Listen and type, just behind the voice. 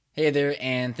Hey there,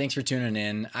 and thanks for tuning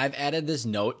in. I've added this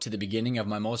note to the beginning of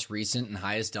my most recent and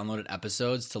highest downloaded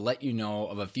episodes to let you know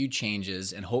of a few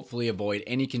changes and hopefully avoid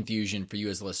any confusion for you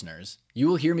as listeners. You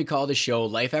will hear me call the show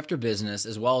Life After Business,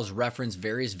 as well as reference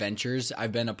various ventures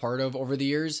I've been a part of over the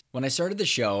years. When I started the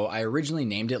show, I originally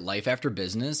named it Life After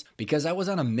Business because I was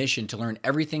on a mission to learn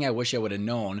everything I wish I would have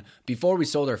known before we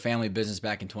sold our family business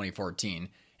back in 2014.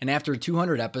 And after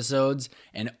 200 episodes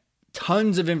and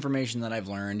tons of information that I've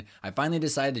learned, I finally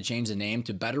decided to change the name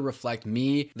to better reflect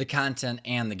me, the content,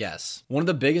 and the guests. One of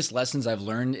the biggest lessons I've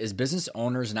learned is business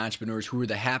owners and entrepreneurs who were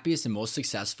the happiest and most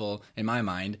successful, in my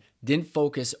mind, didn't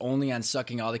focus only on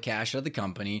sucking all the cash out of the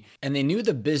company, and they knew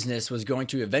the business was going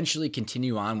to eventually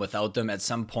continue on without them at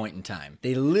some point in time.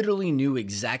 They literally knew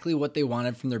exactly what they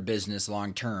wanted from their business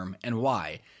long term and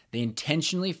why. They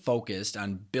intentionally focused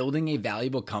on building a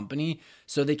valuable company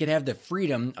so they could have the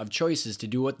freedom of choices to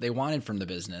do what they wanted from the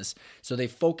business. So they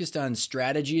focused on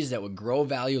strategies that would grow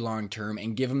value long term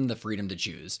and give them the freedom to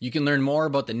choose. You can learn more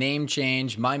about the name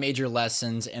change, my major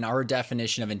lessons, and our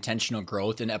definition of intentional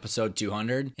growth in episode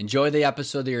 200. Enjoy the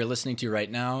episode that you're listening to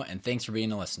right now, and thanks for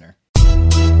being a listener.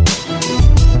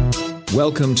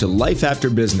 Welcome to Life After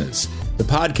Business, the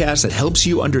podcast that helps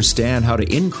you understand how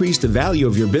to increase the value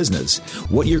of your business,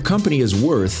 what your company is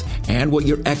worth, and what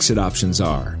your exit options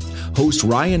are. Host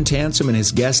Ryan Tansom and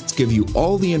his guests give you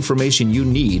all the information you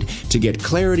need to get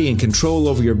clarity and control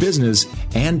over your business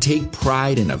and take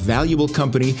pride in a valuable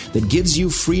company that gives you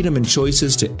freedom and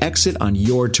choices to exit on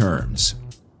your terms.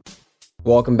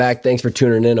 Welcome back. Thanks for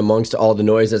tuning in amongst all the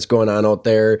noise that's going on out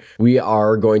there. We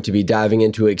are going to be diving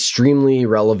into extremely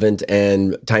relevant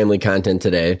and timely content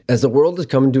today. As the world is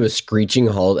coming to a screeching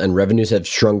halt and revenues have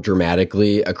shrunk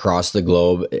dramatically across the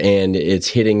globe and it's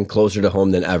hitting closer to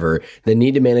home than ever, the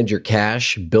need to manage your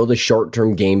cash, build a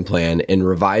short-term game plan, and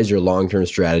revise your long-term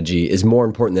strategy is more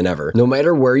important than ever. No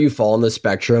matter where you fall on the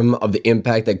spectrum of the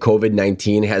impact that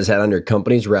COVID-19 has had on your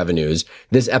company's revenues,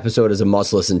 this episode is a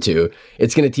must listen to.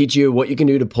 It's going to teach you what you can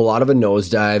do to pull out of a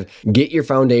nosedive, get your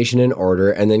foundation in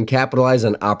order, and then capitalize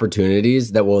on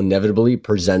opportunities that will inevitably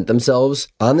present themselves.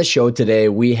 On the show today,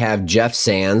 we have Jeff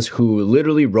Sands, who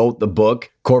literally wrote the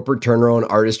book, Corporate Turnaround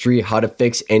Artistry, How to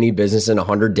Fix Any Business in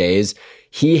 100 Days.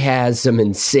 He has some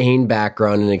insane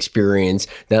background and experience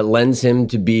that lends him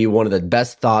to be one of the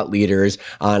best thought leaders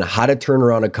on how to turn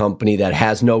around a company that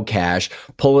has no cash,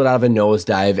 pull it out of a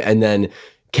nosedive, and then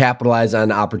capitalize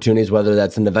on opportunities, whether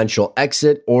that's an eventual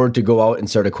exit or to go out and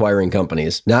start acquiring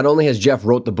companies. Not only has Jeff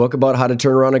wrote the book about how to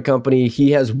turn around a company,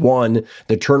 he has won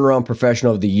the Turnaround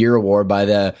Professional of the Year award by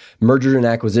the Merger and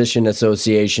Acquisition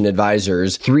Association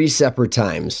Advisors 3 separate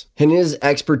times. And his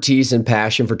expertise and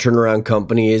passion for turnaround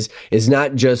companies is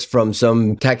not just from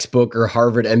some textbook or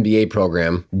Harvard MBA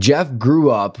program. Jeff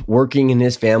grew up working in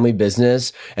his family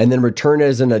business and then returned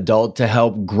as an adult to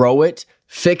help grow it,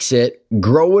 fix it,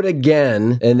 grow it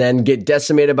again, and then get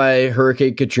decimated by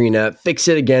Hurricane Katrina, fix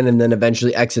it again, and then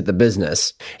eventually exit the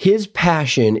business. His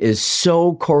passion is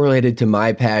so correlated to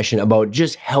my passion about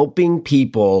just helping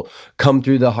people come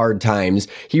through the hard times.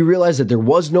 He realized that there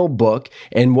was no book,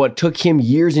 and what took him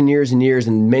years and years and years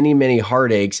and many, many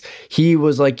heartaches, he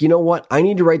was like, you know what? I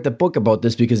need to write the book about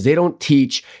this because they don't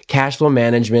teach cash flow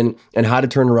management and how to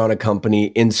turn around a company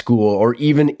in school or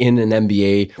even in an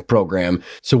MBA program.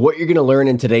 So what you're going to learn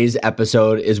in today's episode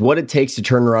is what it takes to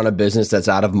turn around a business that's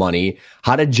out of money,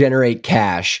 how to generate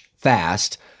cash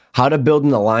fast, how to build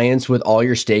an alliance with all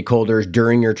your stakeholders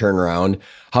during your turnaround,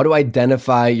 how to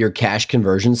identify your cash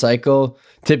conversion cycle,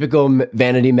 typical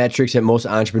vanity metrics that most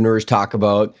entrepreneurs talk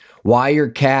about, why your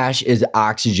cash is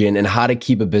oxygen and how to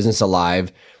keep a business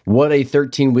alive, what a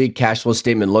 13-week cash flow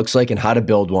statement looks like and how to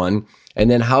build one, and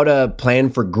then how to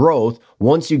plan for growth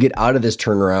once you get out of this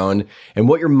turnaround, and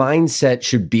what your mindset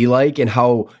should be like, and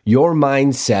how your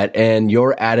mindset and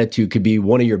your attitude could be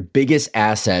one of your biggest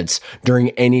assets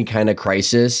during any kind of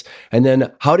crisis, and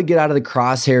then how to get out of the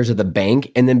crosshairs of the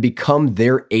bank and then become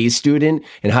their A student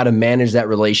and how to manage that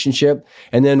relationship.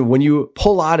 And then when you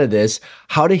pull out of this,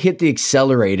 how to hit the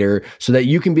accelerator so that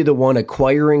you can be the one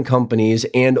acquiring companies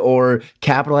and or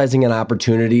capitalizing on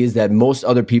opportunities that most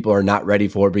other people are not ready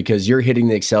for because you're hitting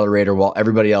the accelerator while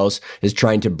everybody else is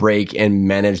trying to brake and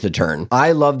manage the turn.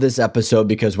 I love this episode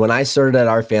because when I started at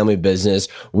our family business,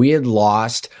 we had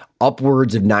lost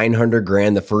upwards of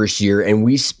 $900,000 the first year, and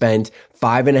we spent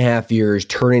 5.5 years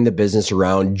turning the business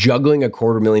around, juggling a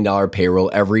 $250,000 payroll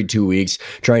every 2 weeks,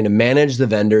 trying to manage the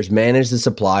vendors, manage the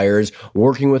suppliers,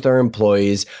 working with our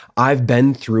employees. I've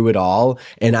been through it all,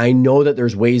 and I know that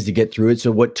there's ways to get through it.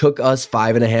 So what took us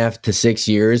 5.5 to 6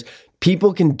 years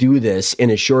People can do this in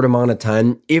a short amount of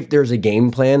time if there's a game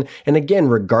plan. And again,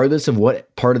 regardless of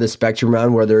what part of the spectrum you're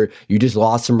on, whether you just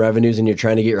lost some revenues and you're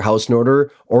trying to get your house in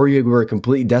order, or you were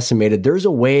completely decimated, there's a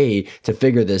way to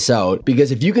figure this out.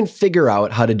 Because if you can figure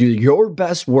out how to do your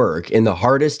best work in the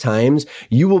hardest times,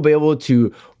 you will be able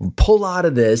to pull out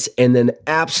of this and then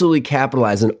absolutely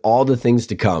capitalize on all the things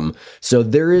to come. So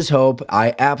there is hope.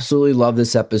 I absolutely love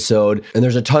this episode. And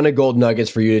there's a ton of gold nuggets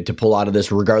for you to pull out of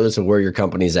this, regardless of where your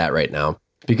company's at right now.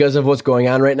 Because of what's going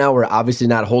on right now, we're obviously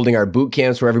not holding our boot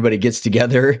camps where everybody gets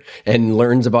together and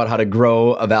learns about how to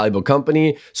grow a valuable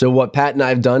company. So what Pat and I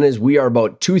have done is we are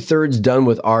about 2/3 done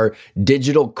with our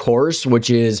digital course,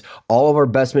 which is all of our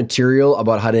best material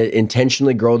about how to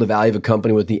intentionally grow the value of a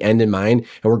company with the end in mind.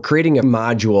 And we're creating a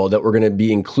module that we're going to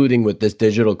be including with this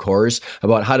digital course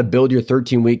about how to build your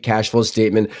 13-week cash flow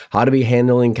statement, how to be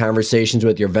handling conversations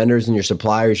with your vendors and your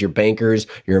suppliers, your bankers,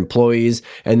 your employees.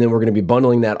 And then we're going to be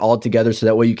bundling that all together so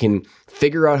that way you can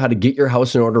figure out how to get your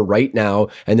house in order right now.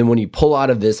 And then when you pull out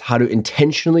of this, how to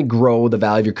intentionally grow the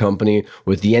value of your company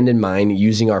with the end in mind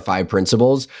using our 5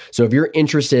 principles. So if you're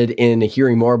interested in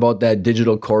hearing more about that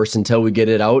digital course until we get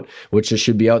it out, which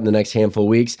should be out in the next handful of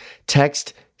weeks,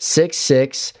 text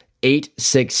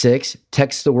 66866,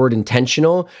 text the word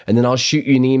intentional, and then I'll shoot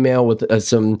you an email with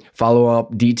some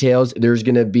follow-up details. There's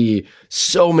going to be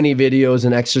so many videos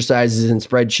and exercises and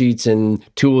spreadsheets and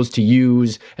tools to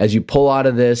use as you pull out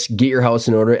of this, get your house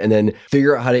in order, and then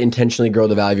figure out how to intentionally grow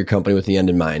the value of your company with the end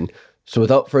in mind. So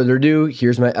without further ado,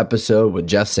 here's my episode with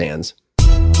Jeff Sands.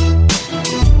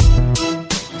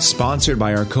 Sponsored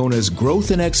by Arcona's Growth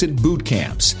and Exit Boot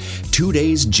Camps. 2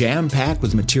 days jam-packed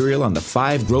with material on the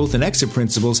 5 growth and exit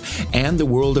principles and the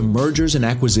world of mergers and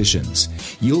acquisitions.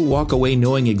 You'll walk away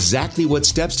knowing exactly what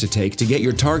steps to take to get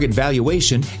your target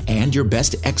valuation and your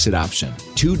best exit option.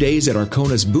 2 days at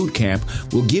Arcona's Boot Camp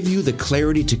will give you the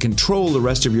clarity to control the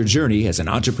rest of your journey as an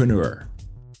entrepreneur.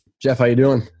 Jeff, how you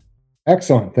doing?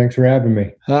 Excellent. Thanks for having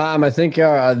me. I think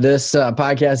this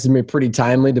podcast is going to be pretty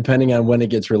timely depending on when it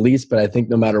gets released, but I think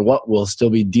no matter what, we'll still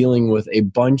be dealing with a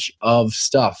bunch of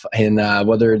stuff. And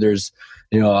whether there's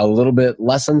a little bit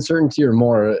less uncertainty or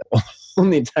more,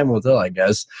 only time will tell, I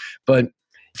guess. But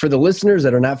for the listeners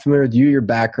that are not familiar with you, your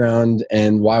background,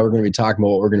 and why we're going to be talking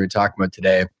about what we're going to be talking about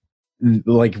today,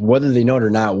 like whether they know it or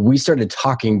not, we started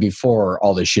talking before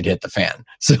all this shit hit the fan.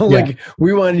 So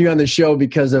we wanted you on the show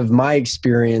because of my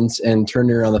experience and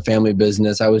turning around the family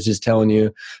business. I was just telling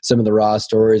you some of the raw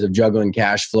stories of juggling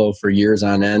cash flow for years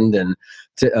on end and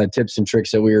tips and tricks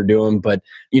that we were doing. But,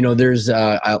 there's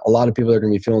a lot of people that are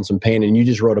going to be feeling some pain, and you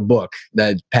just wrote a book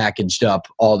that packaged up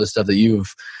all the stuff that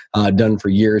you've done for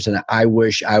years. And I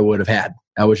wish I would have had.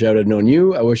 I wish I would have known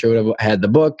you. I wish I would have had the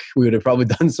book. We would have probably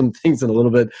done some things in a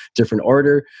little bit different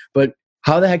order. But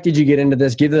how the heck did you get into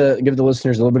this? Give the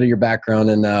listeners a little bit of your background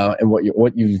and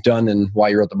what you've done and why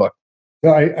you wrote the book.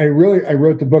 So I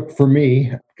wrote the book for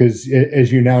me because,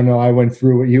 as you now know, I went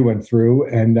through what you went through,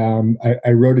 and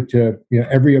I wrote it to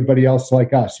everybody else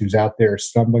like us who's out there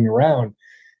stumbling around,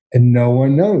 and no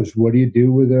one knows what do you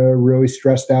do with a really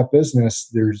stressed out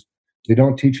business. They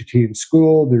don't teach it to you in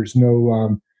school. There's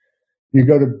no you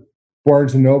go to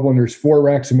Barnes and Noble and there's 4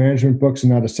 racks of management books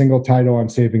and not a single title on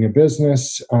saving a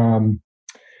business.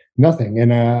 Nothing.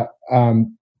 And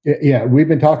we've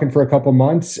been talking for a couple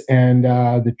months, and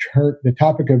the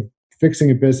topic of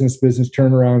fixing a business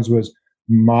turnarounds was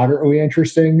moderately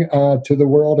interesting to the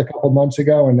world a couple months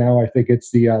ago, and now I think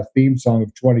it's the theme song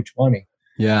of 2020.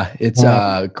 Yeah, it's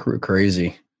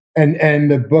crazy. And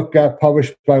the book got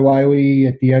published by Wiley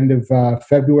at the end of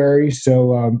February,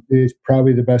 so it's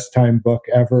probably the best timed book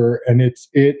ever. And it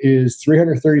is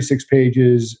 336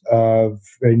 pages of,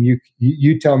 and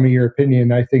you tell me your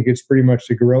opinion. I think it's pretty much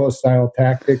the guerrilla style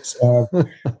tactics of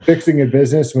fixing a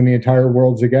business when the entire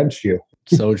world's against you.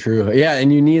 So true. Yeah,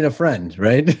 and you need a friend,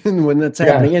 right? when that's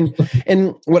happening. Yeah.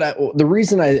 And the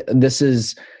reason this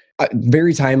is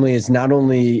very timely is not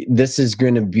only this is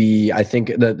going to be, I think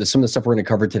some of the stuff we're going to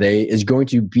cover today is going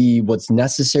to be what's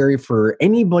necessary for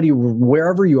anybody,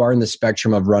 wherever you are in the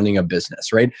spectrum of running a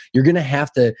business, right? You're going to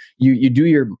have to, you do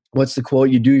your, what's the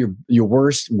quote? You do your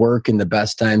worst work in the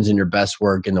best times and your best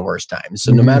work in the worst times.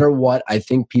 So no matter what, I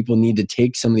think people need to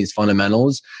take some of these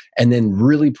fundamentals and then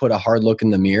really put a hard look in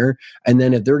the mirror. And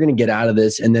then if they're going to get out of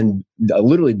this and then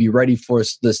literally be ready for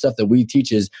the stuff that we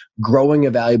teach is growing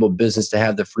a valuable business to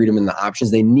have the freedom and the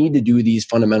options, they need to do these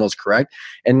fundamentals correct.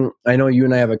 And I know you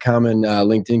and I have a common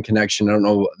LinkedIn connection. I don't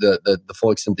know the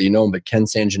full extent that you know him, but Ken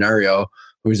Sangenario,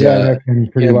 who's I know him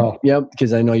pretty well. Yep,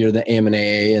 because I know you're the AM and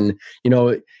AA, and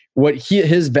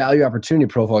his value opportunity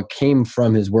profile came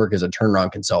from his work as a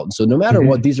turnaround consultant. So no matter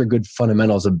what, these are good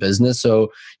fundamentals of business. So,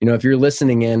 if you're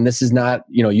listening in, this is not,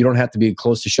 you don't have to be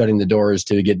close to shutting the doors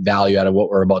to get value out of what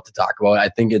we're about to talk about. I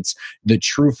think it's the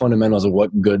true fundamentals of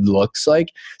what good looks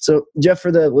like. So Jeff,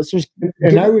 for the listeners,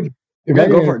 I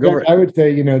would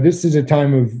say, this is a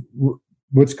time of,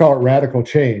 let's call it radical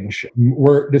change.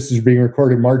 This is being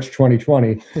recorded March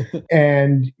 2020.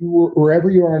 And wherever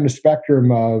you are on the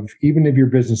spectrum of, even if your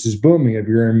business is booming, if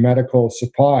you're in medical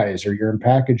supplies or you're in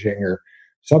packaging or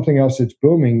something else that's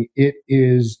booming, it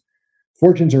is,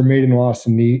 fortunes are made and lost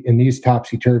in these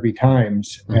topsy-turvy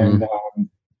times. And,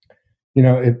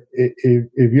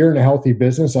 if you're in a healthy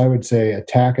business, I would say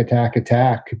attack,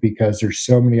 because there's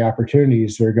so many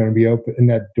opportunities that are going to be open and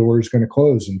that door is going to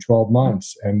close in 12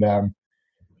 months. And,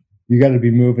 you got to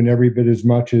be moving every bit as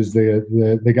much as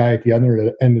the guy at the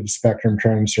other end of the spectrum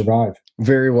trying to survive.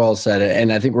 Very well said.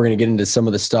 And I think we're going to get into some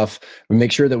of the stuff,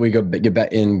 make sure that we get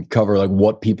back and cover like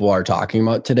what people are talking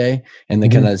about today and the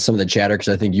kind of some of the chatter. Cause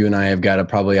I think you and I have got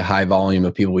probably a high volume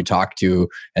of people we talk to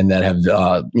and that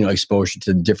have, exposure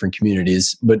to different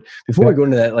communities. But before we go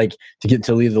into that, like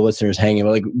to leave the listeners hanging,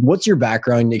 like what's your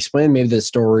background? Explain maybe the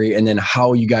story and then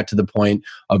how you got to the point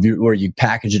of where you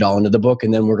package it all into the book.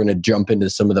 And then we're going to jump into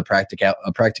some of the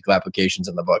practical applications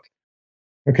in the book.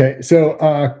 Okay. So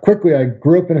quickly, I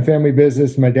grew up in a family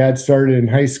business. My dad started in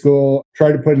high school,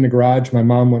 tried to put it in the garage. My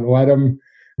mom wouldn't let him.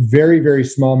 Very, very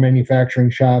small manufacturing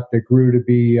shop that grew to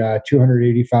be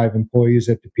 285 employees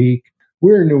at the peak.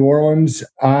 We were in New Orleans.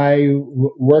 I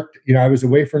worked, I was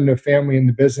away from the family in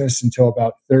the business until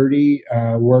about 30,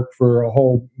 worked for a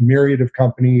whole myriad of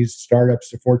companies, startups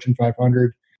to Fortune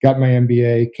 500, got my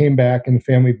MBA, came back in the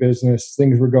family business.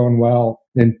 Things were going well.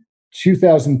 In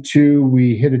 2002,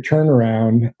 we hit a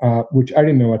turnaround, which I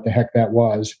didn't know what the heck that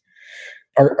was.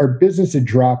 Our business had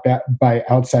dropped by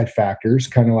outside factors,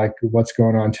 kind of like what's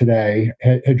going on today,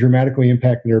 had dramatically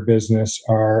impacted our business.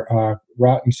 Our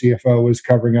rotten CFO was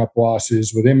covering up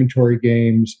losses with inventory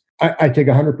gains. I take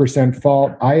 100%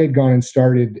 fault. I had gone and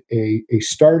started a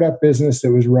startup business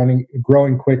that was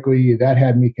growing quickly. That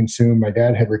had me consumed. My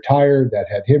dad had retired. That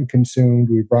had him consumed.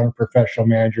 We brought in professional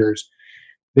managers.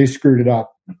 They screwed it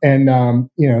up. And,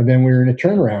 then we were in a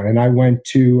turnaround. And I went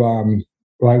to,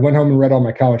 I went home and read all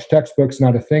my college textbooks.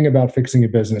 Not a thing about fixing a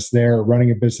business there, or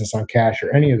running a business on cash,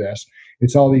 or any of this.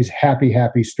 It's all these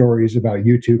happy stories about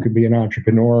you too could be an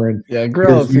entrepreneur. And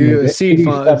grow up, seed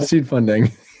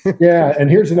funding. Yeah. And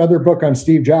here's another book on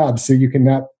Steve Jobs, so you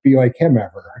cannot be like him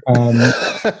ever.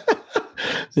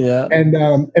 Yeah.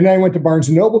 And I went to Barnes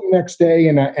 & Noble the next day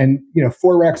and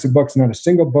 4 racks of books, not a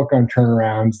single book on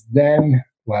turnarounds. Then,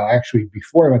 actually,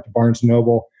 before I went to Barnes &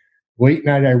 Noble, late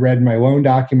night, I read my loan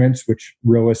documents, which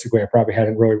realistically I probably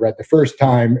hadn't really read the first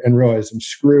time, and realized I'm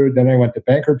screwed. Then I went to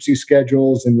bankruptcy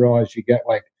schedules and realized you get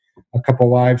like a couple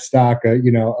livestock, a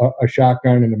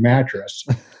shotgun and a mattress.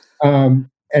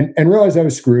 And realized I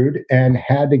was screwed and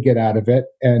had to get out of it.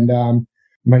 And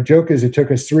my joke is it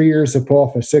took us 3 years to pull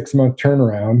off a 6-month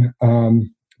turnaround.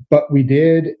 But we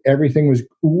did. Everything was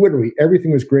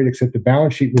great, except the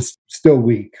balance sheet was still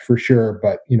weak for sure.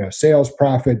 But, sales,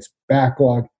 profits,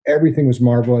 backlog, everything was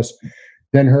marvelous.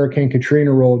 Then Hurricane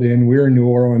Katrina rolled in. We were in New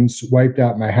Orleans, wiped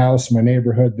out my house, my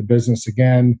neighborhood, the business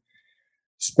again.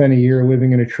 Spent a year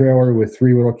living in a trailer with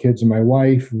 3 little kids and my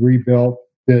wife, rebuilt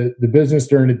the business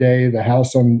during the day, the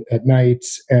house at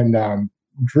nights, and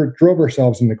drove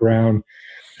ourselves in the ground.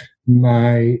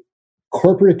 My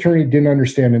corporate attorney didn't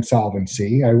understand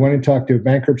insolvency. I went and talked to a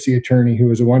bankruptcy attorney who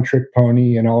was a one-trick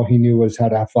pony, and all he knew was how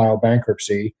to file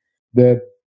bankruptcy. The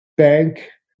bank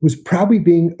was probably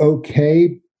being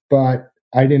okay, but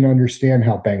I didn't understand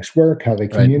how banks work, how they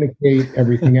communicate,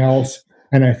 everything else.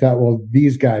 And I thought, well,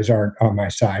 these guys aren't on my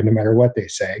side, no matter what they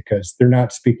say, because they're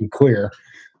not speaking clear.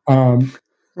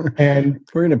 And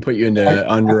we're going to put you into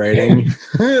underwriting.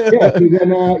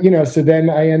 So then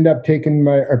I end up taking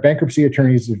our bankruptcy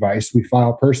attorney's advice. We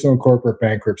file personal and corporate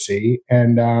bankruptcy.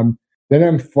 And then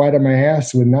I'm flat on my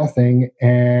ass with nothing.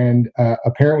 And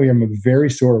apparently I'm a very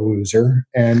sore loser.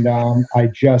 And I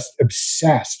just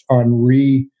obsessed on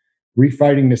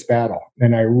refighting this battle.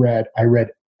 And I read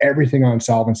everything on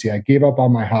solvency. I gave up all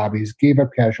my hobbies, gave up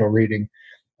casual reading.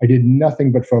 I did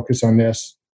nothing but focus on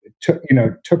this.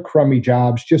 Took crummy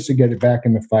jobs just to get it back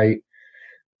in the fight.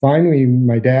 Finally,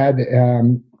 my dad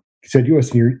said,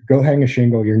 listen, go hang a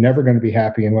shingle. You're never going to be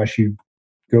happy unless you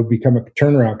go become a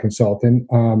turnaround consultant.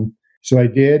 So I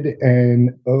did. And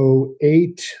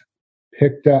 2008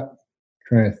 picked up,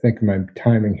 trying to think of my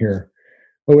timing here.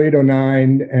 08,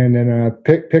 09, and then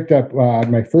picked up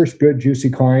my first good juicy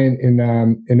client in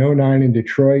 09 in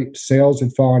Detroit. Sales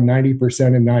had fallen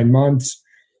 90% in 9 months.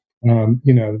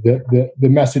 The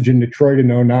message in Detroit in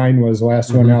 09 was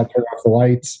last one out, turn off the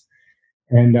lights.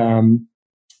 And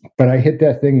but I hit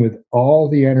that thing with all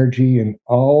the energy and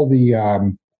all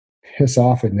the piss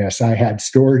offness I had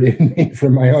stored in me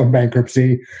from my own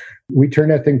bankruptcy. We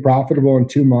turned that thing profitable in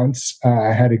 2 months.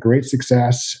 I had a great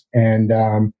success, and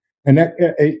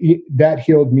that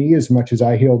healed me as much as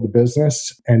I healed the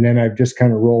business. And then I've just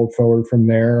kind of rolled forward from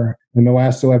there. In the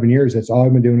last 11 years, that's all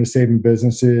I've been doing is saving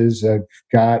businesses. I've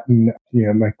gotten,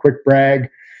 my quick brag.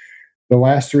 The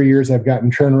last 3 years, I've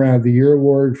gotten Turnaround of the Year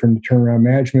award from the Turnaround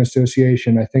Management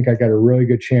Association. I think I got a really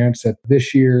good chance at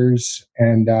this year's,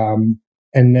 and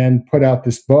then put out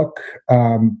this book,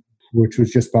 which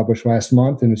was just published last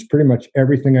month. And it's pretty much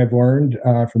everything I've learned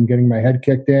from getting my head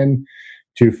kicked in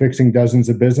to fixing dozens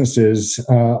of businesses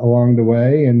along the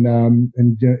way, and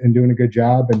doing a good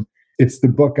job. And it's the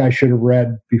book I should have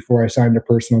read before I signed a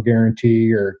personal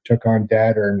guarantee or took on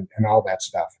debt and all that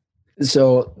stuff.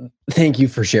 So thank you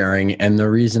for sharing. And the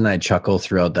reason I chuckle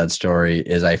throughout that story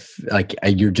is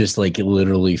you're just like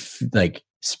literally like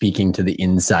speaking to the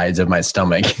insides of my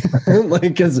stomach.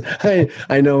 Like, cause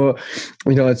I know,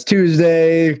 it's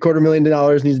Tuesday,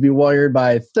 $250,000 needs to be wired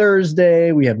by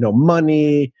Thursday. We have no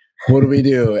money. What do we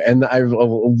do? And I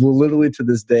will literally to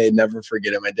this day never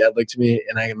forget it. My dad looked at me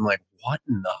and I'm like, what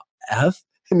in the F?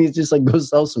 And he's just like, go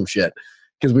sell some shit.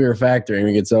 Because we were factoring,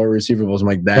 we could sell receivables. I'm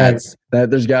like, that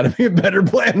there's got to be a better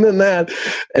plan than that.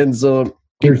 And so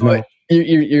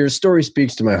your story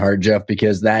speaks to my heart, Jeff,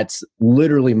 because that's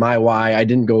literally my why. I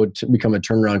didn't go to become a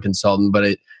turnaround consultant,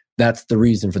 but that's the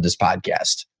reason for this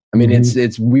podcast. I mean,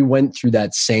 it's we went through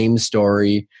that same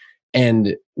story,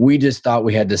 and we just thought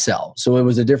we had to sell. So it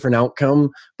was a different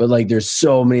outcome, but like there's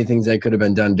so many things that could have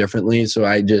been done differently. So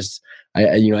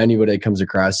anybody that comes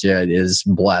across you is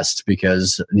blessed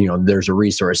because, there's a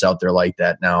resource out there like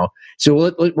that now.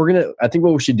 So I think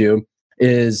what we should do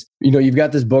is, you've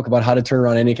got this book about how to turn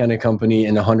around any kind of company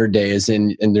in 100 days.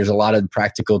 And there's a lot of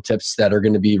practical tips that are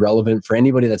going to be relevant for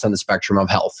anybody that's on the spectrum of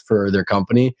health for their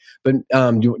company. But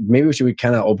maybe we should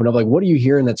kind of open up, like, what are you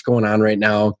hearing that's going on right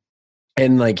now?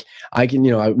 And like, we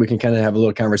can kind of have a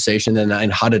little conversation then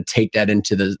and how to take that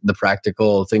into the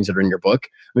practical things that are in your book.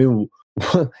 I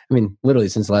mean, literally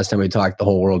since the last time we talked, the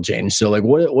whole world changed. So like,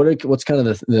 what's kind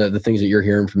of the things that you're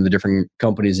hearing from the different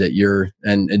companies that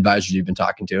and advisors you've been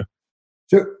talking to?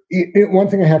 So one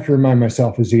thing I have to remind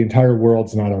myself is the entire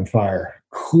world's not on fire.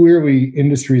 Clearly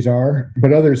industries are,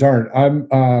 but others aren't.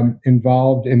 I'm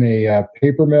involved in a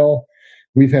paper mill.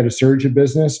 We've had a surge of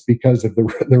business because of the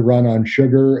run on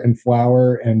sugar and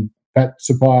flour and pet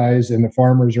supplies, and the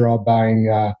farmers are all buying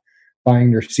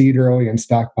their seed early and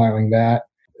stockpiling that.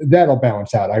 That'll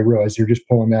balance out. I realize you're just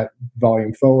pulling that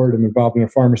volume forward. I'm involved in a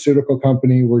pharmaceutical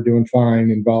company. We're doing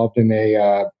fine. Involved in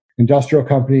a industrial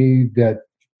company that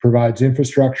provides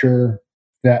infrastructure.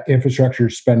 That infrastructure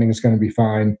spending is going to be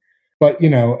fine. But,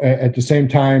 at the same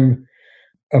time,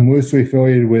 I'm loosely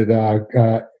affiliated with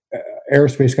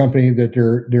aerospace company that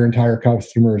their entire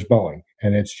customer is Boeing,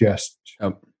 and it's just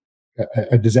a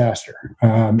disaster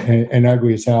and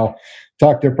ugly as hell.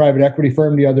 Talked to a private equity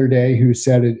firm the other day who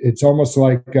said it's almost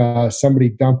like somebody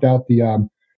dumped out the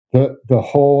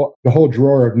whole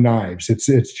drawer of knives.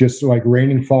 It's just like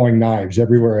raining falling knives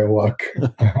everywhere I look.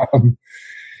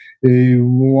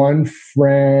 One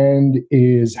friend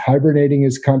is hibernating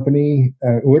his company.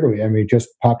 Literally, I mean, just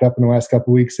popped up in the last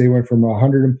couple of weeks. They went from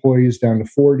 100 employees down to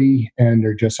 40, and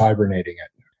they're just hibernating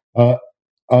it.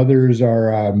 Others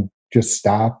are just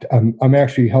stopped. I'm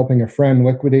actually helping a friend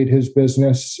liquidate his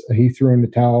business. He threw in the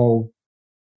towel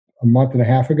a month and a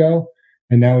half ago,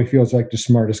 and now he feels like the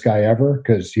smartest guy ever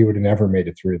because he would have never made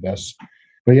it through this.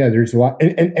 But yeah, there's a lot.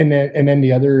 And then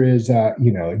the other is,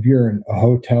 if you're in a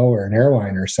hotel or an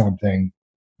airline or something,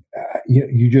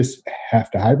 you just have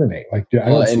to hibernate. Like,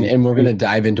 and we're going to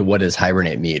dive into what does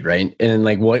hibernate mean, right? And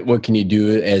like, what can you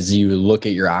do as you look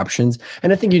at your options?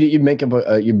 And I think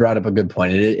you brought up a good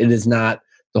point. It is not,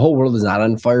 the whole world is not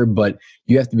on fire, but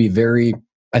you have to be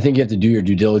I think you have to do your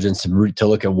due diligence to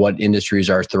look at what industries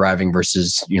are thriving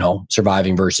versus,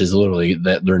 surviving versus literally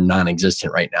that they're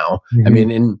non-existent right now. Mm-hmm. I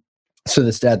mean, so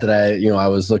the stat that I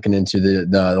was looking into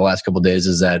the last couple of days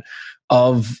is that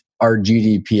of our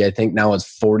GDP, I think now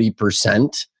it's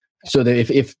 40%. So that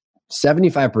if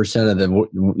 75% of the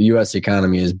U.S.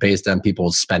 economy is based on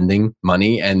people spending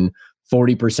money, and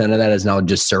 40% of that is now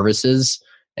just services,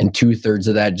 and 2/3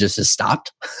 of that just has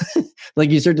stopped. Like,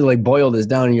 you start to like boil this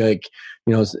down, and you're like,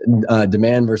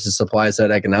 demand versus supply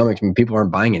side economics. I mean, people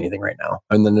aren't buying anything right now,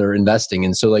 and then they're investing.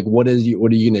 And so, like, what are you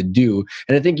going to do?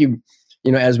 And I think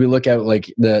as we look at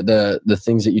like the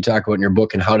things that you talk about in your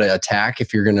book and how to attack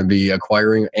if you're going to be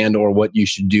acquiring and or what you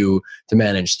should do to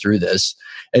manage through this,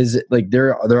 is like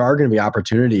there are going to be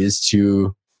opportunities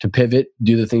to pivot,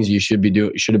 do the things you should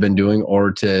have been doing,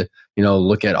 or to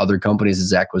look at other companies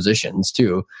as acquisitions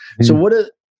too. Mm-hmm. So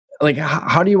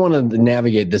how do you want to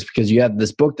navigate this? Because you have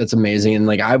this book that's amazing, and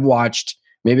like I've watched.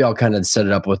 Maybe I'll kind of set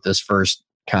it up with this first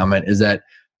comment: is that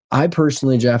I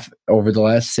personally, Jeff, over the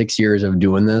last 6 years of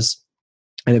doing this,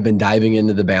 and have been diving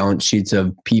into the balance sheets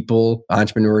of people,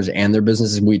 entrepreneurs, and their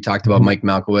businesses. We talked about Mike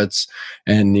Malkowitz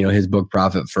and his book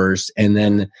Profit First, and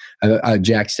then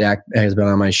Jack Stack has been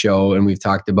on my show, and we've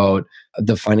talked about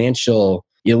the financial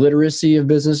illiteracy of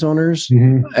business owners,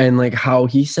 and like how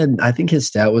he said, I think his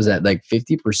stat was that like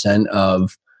 50%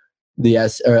 of the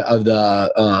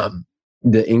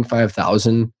Inc.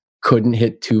 5000 couldn't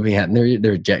hit two.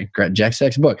 They're Jack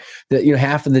Stack's book. That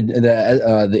half of the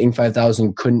Inc.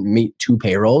 5000 couldn't meet two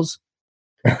payrolls.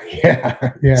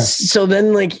 Yeah. So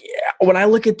then, like when I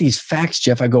look at these facts,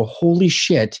 Jeff, I go, holy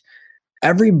shit!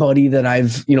 Everybody that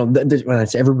I've when I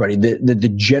say everybody,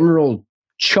 the general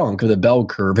chunk of the bell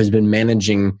curve has been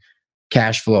managing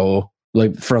cash flow,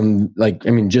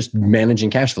 just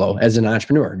managing cash flow as an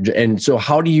entrepreneur. And so,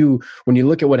 how do you, when you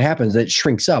look at what happens, that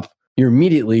shrinks up? You're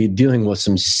immediately dealing with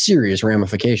some serious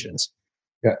ramifications.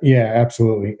 Yeah,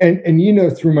 absolutely.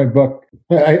 And through my book,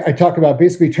 I talk about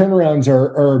basically turnarounds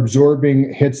are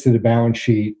absorbing hits to the balance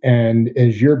sheet. And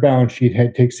as your balance sheet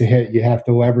takes a hit, you have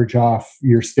to leverage off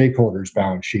your stakeholders'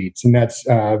 balance sheets. And that's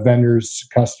vendors,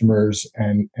 customers,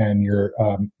 and your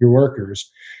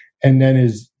workers. And then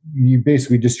as you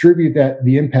basically distribute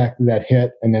the impact of that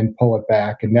hit and then pull it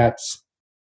back. And that's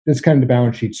kind of the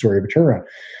balance sheet story of a turnaround.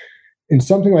 In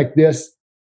something like this,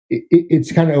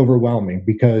 it's kind of overwhelming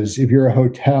because if you're a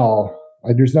hotel,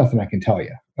 there's nothing I can tell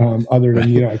you other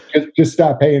than just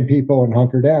stop paying people and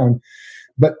hunker down.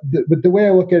 But the way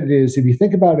I look at it is, if you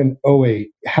think about an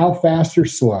 2008, how fast or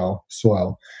slow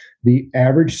the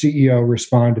average CEO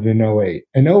responded in 2008.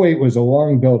 And 2008 was a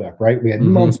long buildup, right? We had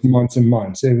months and months and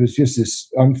months. It was just this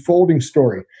unfolding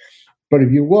story. But if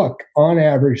you look, on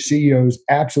average, CEOs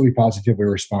absolutely positively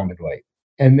responded late.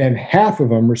 And then half of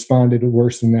them responded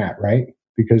worse than that, right?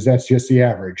 Because that's just the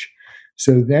average.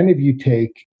 So then if you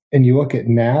take and you look at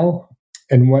now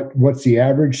and what's the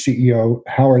average CEO,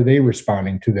 how are they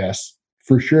responding to this?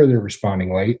 For sure, they're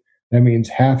responding late. That means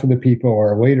half of the people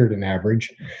are later than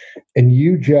average. And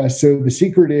so the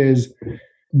secret is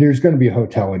there's going to be a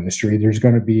hotel industry. There's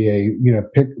going to be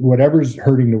pick whatever's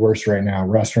hurting the worst right now,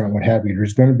 restaurant, what have you.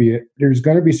 There's going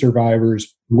to be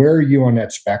survivors. Where are you on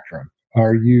that spectrum?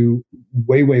 Are you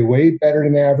way, way, way better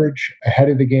than average, ahead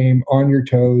of the game, on your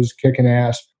toes, kicking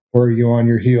ass, or are you on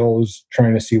your heels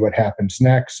trying to see what happens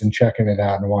next and checking it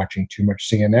out and watching too much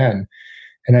CNN?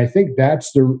 And I think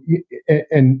that's in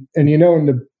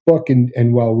the book,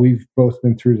 and while we've both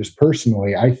been through this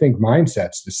personally, I think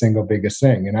mindset's the single biggest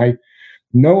thing. And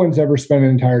no one's ever spent an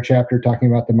entire chapter talking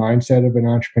about the mindset of an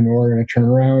entrepreneur and a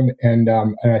turnaround. And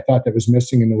I thought that was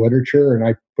missing in the literature. And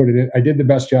I put it in, I did the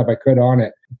best job I could on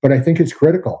it. But I think it's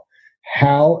critical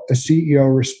how a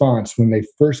CEO responds when they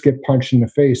first get punched in the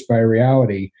face by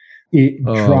reality. It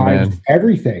drives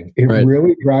everything. It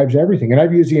really drives everything. And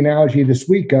I've used the analogy this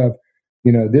week of,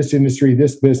 this industry,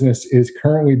 this business is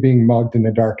currently being mugged in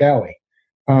a dark alley.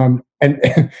 And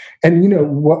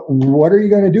what are you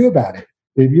going to do about it?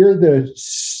 If you're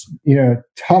the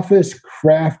toughest,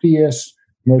 craftiest,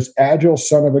 most agile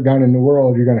son of a gun in the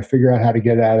world, you're going to figure out how to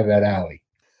get out of that alley.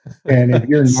 And if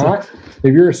you're not,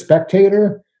 if you're a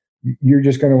spectator, you're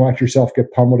just going to watch yourself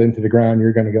get pummeled into the ground.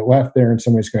 You're going to get left there, and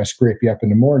somebody's going to scrape you up in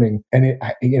the morning. And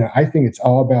I think it's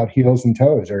all about heels and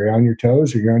toes. Are you on your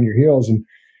toes or you're on your heels? And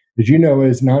as you know,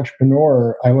 as an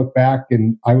entrepreneur, I look back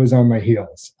and I was on my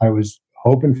heels. I was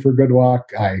hoping for good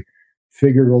luck. I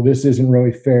figured, well, this isn't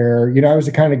really fair. I was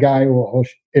the kind of guy, well,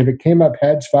 if it came up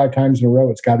heads 5 times in a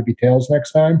row, it's got to be tails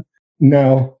next time.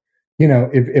 No.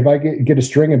 If I get a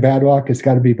string of bad luck, it's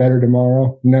got to be better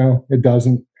tomorrow. No, it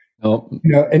doesn't. Nope.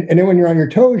 And then when you're on your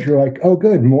toes, you're like, oh,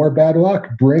 good, more bad luck.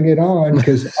 Bring it on.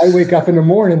 Because I wake up in the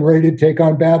morning ready to take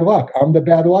on bad luck. I'm the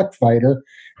bad luck fighter,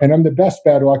 and I'm the best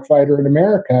bad luck fighter in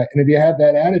America. And if you have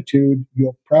that attitude,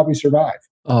 you'll probably survive.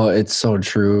 Oh, it's so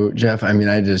true, Jeff. I mean,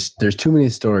 there's too many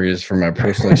stories from my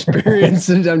personal experience.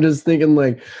 And I'm just thinking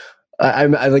I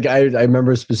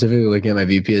remember specifically looking at my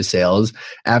VP of sales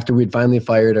after we'd finally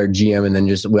fired our GM, and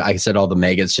then I said all the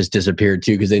maggots just disappeared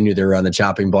too, because they knew they were on the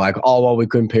chopping block, all while we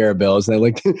couldn't pay our bills. And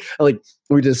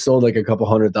we just sold like a couple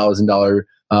 $100,000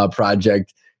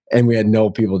 project, and we had no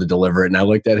people to deliver it. And I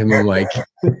looked at him and I'm like,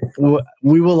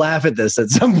 we will laugh at this at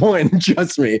some point,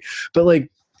 trust me. But like,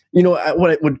 you know,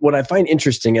 what I find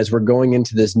interesting as we're going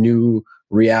into this new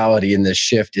reality and this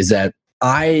shift is that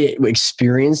I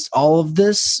experienced all of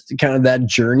this, kind of that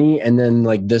journey, and then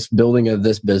like this building of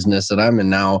this business that I'm in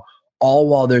now, all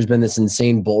while there's been this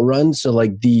insane bull run. So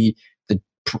like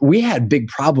we had big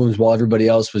problems while everybody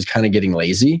else was kind of getting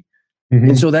lazy. Mm-hmm.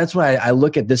 And so that's why I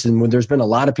look at this, and when there's been a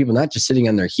lot of people not just sitting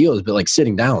on their heels, but like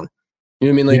sitting down, you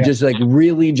know what I mean? Like just like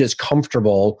really just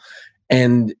comfortable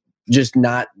and just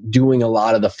not doing a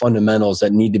lot of the fundamentals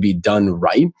that need to be done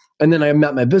right. And then I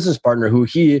met my business partner who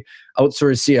he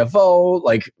outsourced CFO,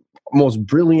 like most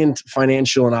brilliant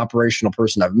financial and operational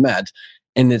person I've met.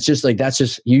 And it's just like, that's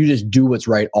just, you just do what's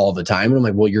right all the time. And I'm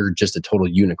like, well, you're just a total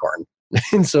unicorn.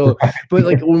 And so, but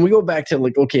like when we go back to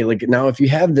like, okay, like now if you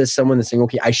have someone that's saying,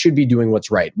 okay, I should be doing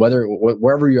what's right,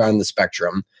 wherever you're on the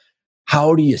spectrum,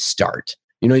 how do you start?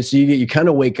 You know, so you kind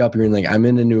of wake up and you're like, I'm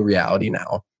in a new reality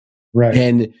now. Right.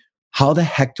 And how the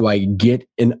heck do I get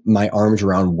in my arms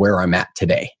around where I'm at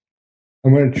today?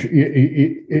 I'm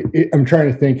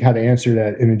trying to think how to answer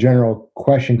that in a general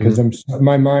question, because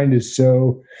my mind is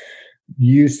so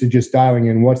used to just dialing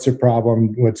in what's the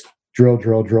problem, what's drill.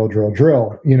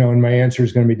 You know, and my answer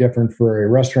is going to be different for a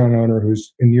restaurant owner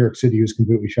who's in New York City who's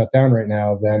completely shut down right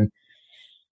now than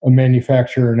a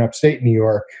manufacturer in upstate New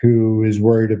York who is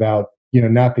worried about, you know,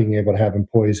 not being able to have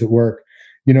employees at work.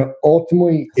 You know,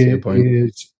 ultimately it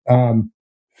is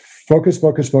focus. We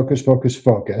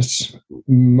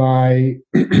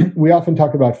often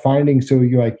talk about finding, so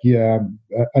you like,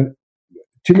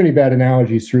 too many bad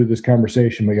analogies through this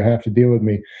conversation, but you'll have to deal with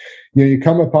me. You know, you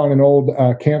come upon an old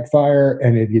campfire,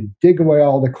 and if you dig away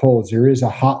all the coals, there is a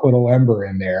hot little ember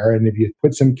in there. And if you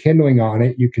put some kindling on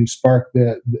it, you can spark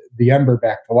the ember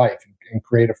back to life and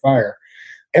create a fire.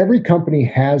 Every company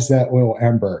has that little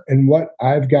ember. And what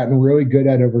I've gotten really good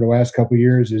at over the last couple of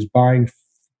years is buying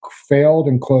failed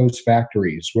and closed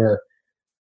factories where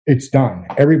it's done.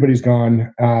 Everybody's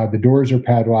gone. The doors are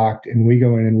padlocked, and we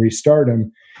go in and restart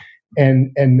them.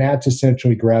 And that's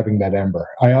essentially grabbing that ember.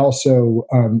 I also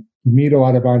meet a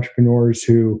lot of entrepreneurs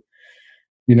who,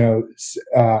 you know,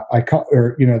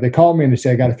 they call me and they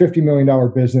say, I got a $50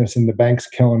 million business and the bank's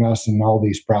killing us and all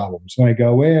these problems. And I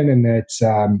go in and it's,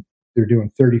 they're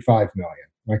doing 35 million.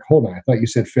 I'm like, hold on, I thought you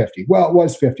said 50. Well, it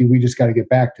was 50. We just got to get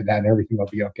back to that and everything will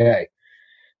be okay.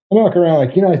 I'm walking around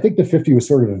like, you know, I think the 50 was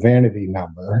sort of a vanity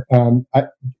number.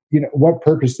 What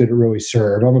purpose did it really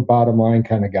serve? I'm a bottom line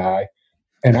kind of guy.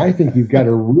 And I think you've got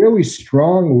a really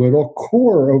strong little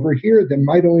core over here that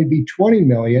might only be 20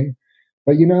 million.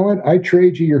 But you know what? I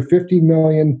trade you your 50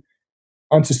 million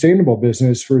unsustainable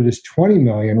business for this 20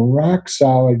 million rock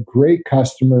solid, great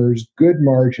customers, good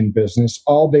margin business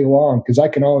all day long, because I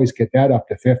can always get that up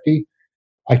to 50.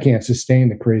 I can't sustain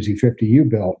the crazy 50 you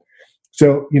built.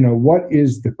 So, you know, what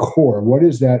is the core? What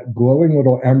is that glowing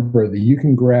little ember that you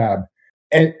can grab?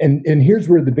 And here's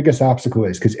where the biggest obstacle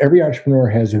is, because every entrepreneur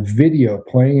has a video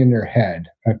playing in their head.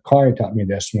 A client taught me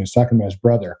this when I was talking to his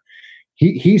brother.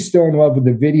 He's still in love with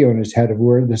the video in his head of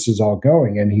where this is all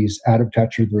going, and he's out of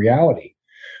touch with reality.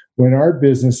 When our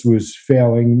business was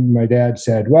failing, my dad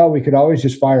said, well, we could always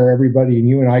just fire everybody, and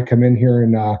you and I come in here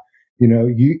and,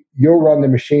 you'll run the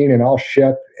machine and I'll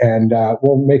ship and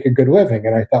we'll make a good living.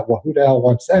 And I thought, well, who the hell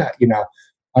wants that? You know,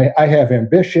 I have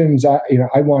ambitions.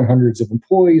 I want hundreds of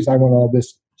employees. I want all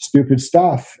this stupid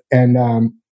stuff. And,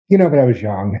 but I was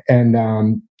young.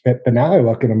 And but now I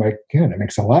look and I'm like, yeah, that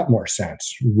makes a lot more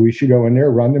sense. We should go in there,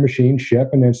 run the machine, ship,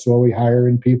 and then slowly hire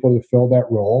in people to fill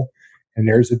that role. And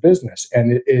there's a business.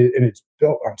 And it's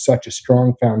built on such a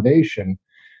strong foundation.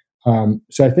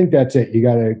 So I think that's it. You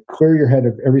got to clear your head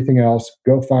of everything else.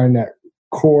 Go find that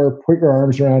core, put your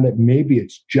arms around it. Maybe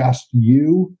it's just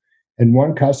you and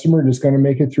one customer that's going to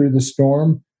make it through the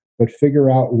storm, but figure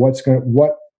out what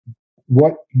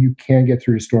you can get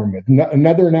through the storm with.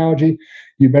 Another analogy: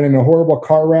 you've been in a horrible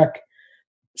car wreck.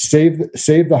 Save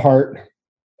the heart,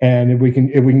 and if we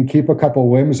can keep a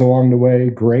couple limbs along the way,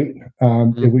 great.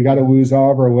 If we got to lose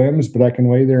all of our limbs, but I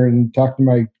can lay there and talk to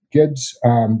my kids,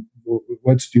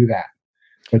 let's do that.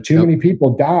 But too many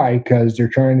people die because they're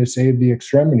trying to save the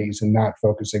extremities and not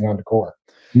focusing on the core.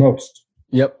 Most.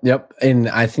 Yep. And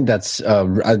I think that's,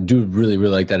 I do really,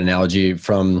 really like that analogy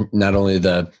from not only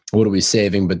the, what are we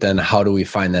saving, but then how do we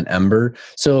find that ember?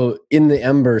 So in the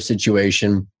ember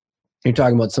situation, you're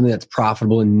talking about something that's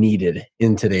profitable and needed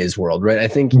in today's world, right? I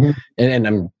think, and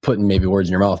I'm putting maybe words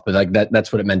in your mouth, but like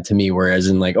that's what it meant to me. Whereas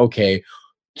in like, okay,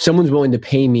 someone's willing to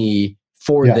pay me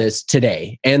for this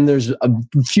today. And there's a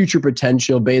future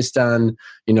potential based on,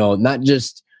 not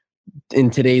just in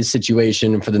today's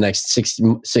situation for the next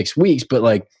six weeks, but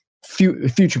like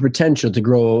future potential to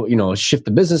grow, shift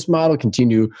the business model,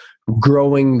 continue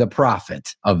growing the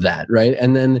profit of that. Right.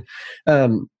 And then,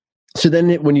 so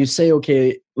then when you say,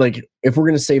 okay, like if we're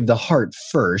going to save the heart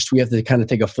first, we have to kind of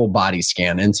take a full body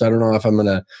scan. And so I don't know if I'm going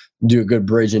to do a good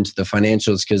bridge into the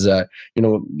financials because,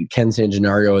 Ken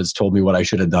Sangenario has told me what I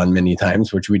should have done many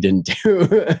times, which we didn't do.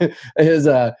 Is,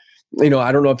 I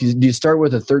don't know if do you start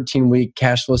with a 13-week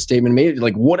cash flow statement? Maybe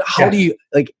like how do you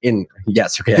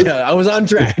yes. Okay. I was on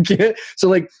track. So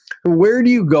like, where do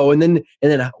you go? And then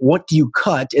what do you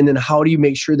cut? And then how do you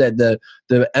make sure that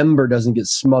the ember doesn't get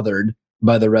smothered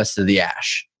by the rest of the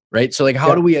ash? Right. So like,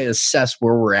 how do we assess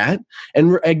where we're at?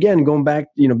 And again, going back,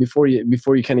 before you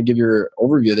kind of give your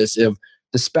overview of this, of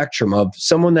the spectrum of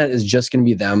someone that is just going to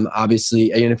be them,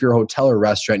 obviously, and if you're a hotel or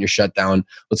restaurant, you're shut down,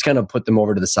 let's kind of put them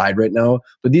over to the side right now.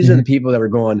 But these are the people that are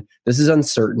going, this is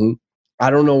uncertain.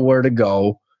 I don't know where to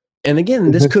go. And again,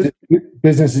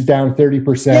 business is down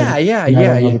 30%.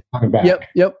 Yeah.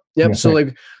 Yep. So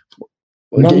like,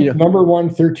 number one,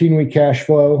 13-week cash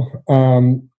flow,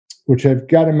 which I've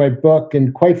got in my book.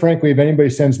 And quite frankly, if anybody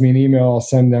sends me an email, I'll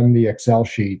send them the Excel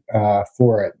sheet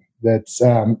for it.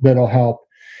 That'll help.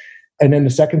 And then the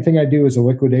second thing I do is a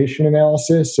liquidation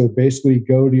analysis. So basically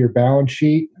go to your balance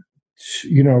sheet,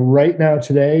 right now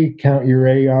today, count your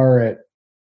AR at,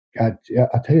 God,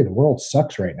 I'll tell you, the world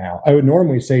sucks right now. I would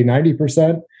normally say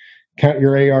 90%, count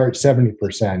your AR at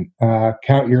 70%,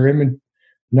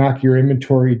 knock your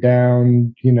inventory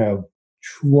down,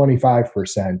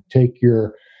 25%, take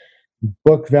your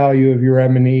book value of your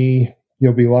M&E.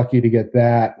 You'll be lucky to get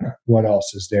that. What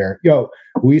else is there?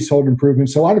 Leasehold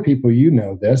improvements. A lot of people,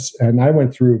 know this, and I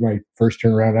went through my first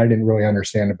turnaround. I didn't really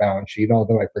understand the balance sheet,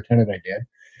 although I pretended I did.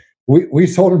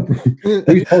 Leasehold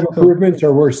improvements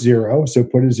are worth zero, so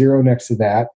put a zero next to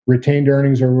that. Retained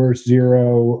earnings are worth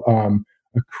zero.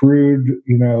 Accrued,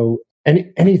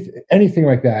 anything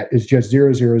like that is just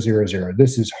 0, 0, 0, 0.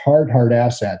 This is hard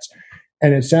assets.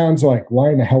 And it sounds like, why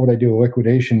in the hell would I do a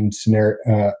liquidation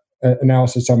scenario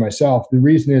analysis on myself? The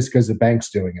reason is because the bank's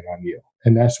doing it on you.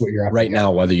 And that's what you're up right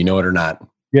now, whether you know it or not.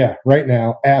 Yeah, right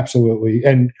now. Absolutely.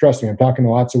 And trust me, I'm talking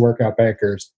to lots of workout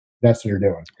bankers. That's what they're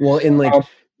doing. Well,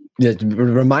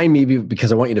 remind me,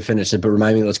 because I want you to finish it, but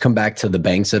remind me, let's come back to the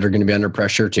banks that are going to be under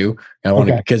pressure too. I want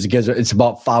to, because it's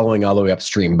about following all the way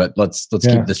upstream, but let's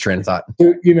keep this train of thought.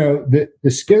 So,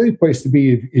 the scary place to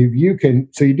be, if you can,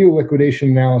 so you do a liquidation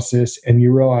analysis and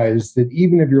you realize that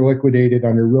even if you're liquidated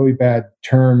under really bad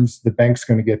terms, the bank's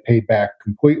going to get paid back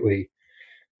completely.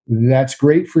 That's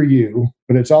great for you,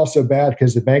 but it's also bad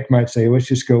because the bank might say, let's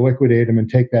just go liquidate them and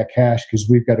take that cash because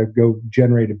we've got to go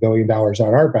generate $1 billion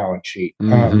on our balance sheet.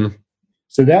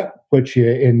 So that puts you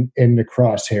in the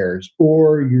crosshairs,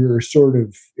 or you're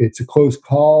it's a close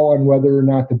call on whether or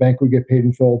not the bank would get paid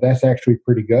in full. That's actually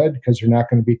pretty good because they're not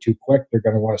going to be too quick. They're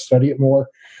going to want to study it more.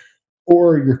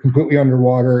 Or you're completely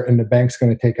underwater and the bank's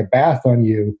going to take a bath on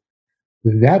you.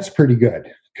 That's pretty good.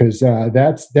 Because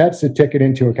that's a ticket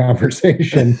into a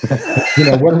conversation.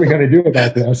 What are we going to do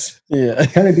about this? Yeah,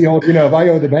 kind of the old. If I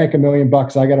owe the bank $1 million,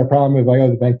 I got a problem. If I owe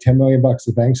the bank $10 million,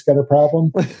 the bank's got a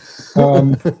problem.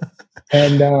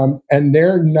 And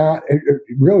they're not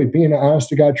really, being an honest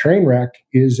to God train wreck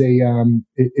is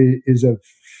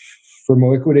from a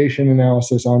liquidation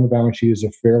analysis on the balance sheet is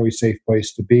a fairly safe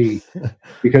place to be,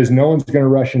 because no one's going to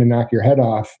rush in and knock your head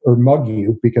off or mug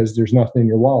you because there's nothing in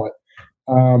your wallet.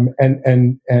 And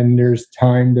there's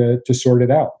time to sort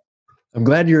it out. I'm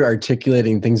glad you're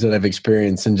articulating things that I've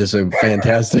experienced in just a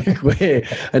fantastic way.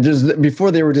 And just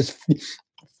before they were just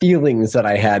feelings that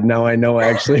I had. Now I know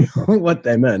actually what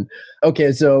they meant.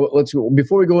 Okay, so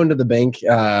before we go into the bank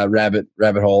rabbit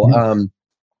hole.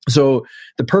 So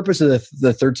the purpose of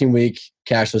the 13-week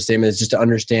cash flow statement is just to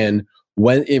understand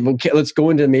let's go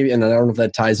into maybe, and I don't know if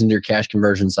that ties into your cash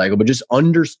conversion cycle, but just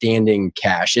understanding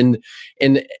cash and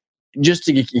just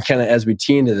to kind of, as we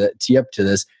tee up to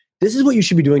this is what you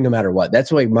should be doing no matter what.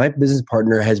 That's why my business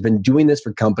partner has been doing this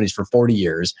for companies for 40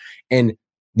 years. And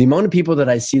the amount of people that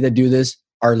I see that do this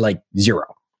are like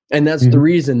zero. And that's the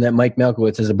reason that Mike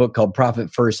Malkowitz has a book called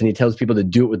Profit First, and he tells people to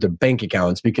do it with their bank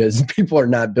accounts because people are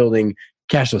not building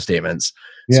cash flow statements.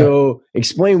 Yeah. So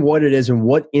explain what it is and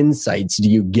what insights do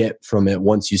you get from it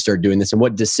once you start doing this, and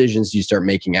what decisions do you start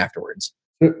making afterwards?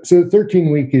 So the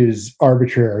 13-week is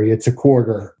arbitrary. It's a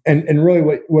quarter. And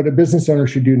really what a business owner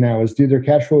should do now is do their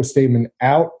cash flow statement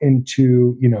out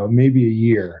into, maybe a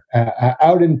year,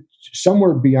 out in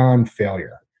somewhere beyond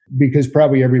failure, because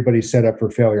probably everybody's set up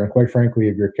for failure. And quite frankly,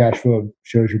 if your cash flow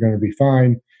shows you're going to be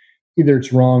fine, either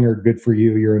it's wrong or good for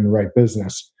you, you're in the right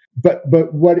business. But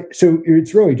what? So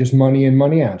it's really just money in,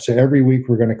 money out. So every week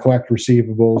we're going to collect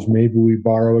receivables. Maybe we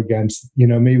borrow against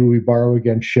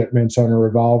shipments on a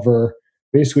revolver.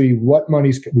 Basically, what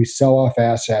money's we sell off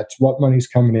assets, what money's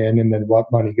coming in, and then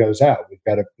what money goes out. We've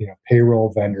got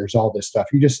payroll, vendors, all this stuff.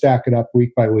 You just stack it up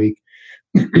week by week,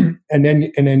 and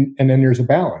then there's a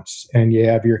balance, and you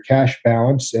have your cash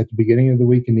balance at the beginning of the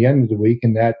week and the end of the week,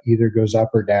 and that either goes up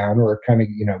or down, or it kind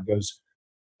of goes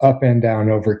up and down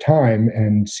over time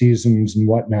and seasons and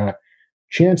whatnot.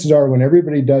 Chances are, when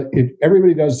everybody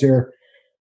does their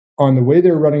on the way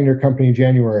they're running their company in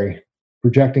January,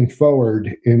 projecting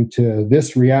forward into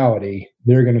this reality,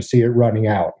 they're going to see it running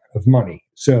out of money.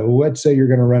 So let's say you're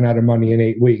going to run out of money in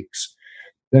 8 weeks.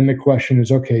 Then the question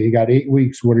is, okay, you got 8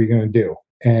 weeks. What are you going to do?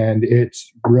 And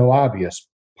it's real obvious.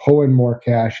 Pull in more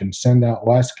cash and send out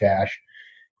less cash.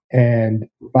 And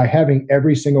by having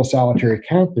every single solitary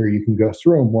account there, you can go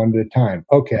through them one at a time.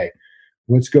 Okay,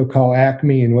 let's go call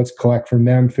Acme and let's collect from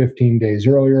them 15 days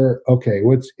earlier. Okay,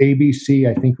 what's ABC?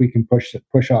 I think we can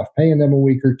push off paying them a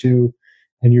week or two.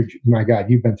 And my God,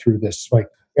 you've been through this like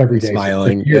every day.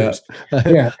 Smiling. Yeah.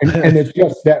 Yeah. And it's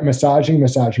just that massaging,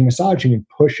 and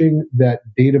pushing that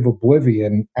date of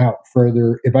oblivion out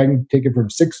further. If I can take it from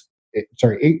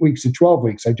 8 weeks to 12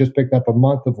 weeks, I just picked up a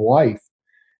month of life.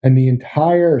 And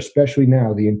especially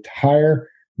now, the entire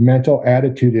mental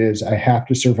attitude is, I have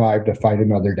to survive to fight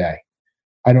another day.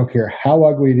 I don't care how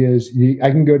ugly it is.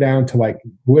 I can go down to like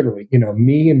literally,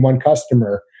 me and one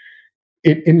customer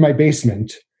in my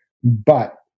basement,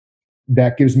 but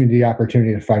that gives me the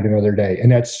opportunity to fight another day.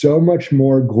 And that's so much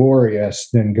more glorious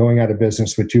than going out of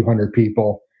business with 200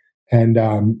 people and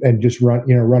just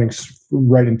running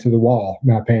right into the wall,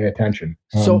 not paying attention.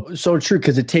 So true,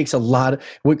 because it takes a lot.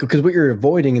 Because what you're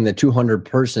avoiding in the 200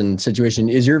 person situation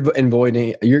is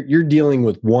you're dealing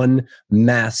with one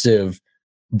massive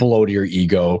blow to your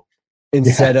ego.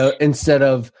 Instead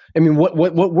of, I mean,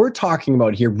 what we're talking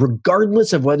about here,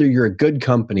 regardless of whether you're a good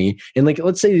company, and like,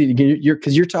 let's say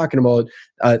you're talking about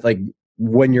like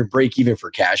when you're break even for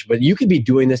cash, but you could be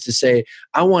doing this to say,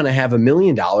 I want to have $1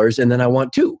 million and then I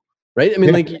want 2, right? I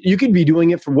mean, like you could be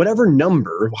doing it for whatever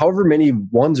number, however many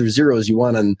ones or zeros you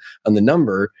want on the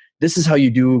number. This is how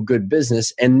you do good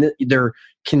business. And they're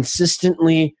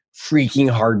consistently freaking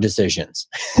hard decisions.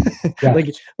 Yeah.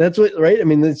 Like that's what, right? I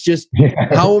mean, it's just,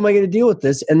 how am I going to deal with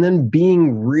this? And then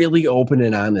being really open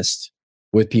and honest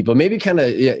with people, maybe kind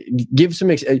of give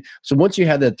some, so once you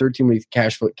have that 13-week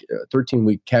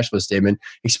cash flow statement,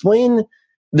 explain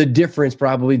the difference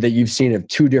probably that you've seen of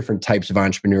 2 different types of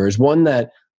entrepreneurs. One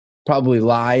that probably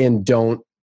lie and don't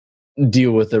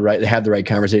deal with have the right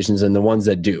conversations, and the ones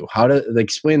that do. How to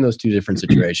explain those 2 different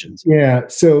situations? Yeah.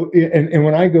 So, and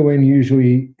when I go in,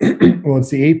 usually, well, it's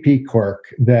the AP clerk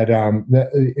that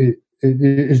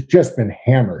it has just been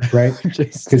hammered, right?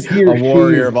 Because a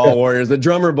warrior of all warriors, the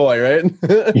drummer boy, right?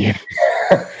 Yeah.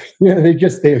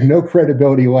 They have no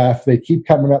credibility left. They keep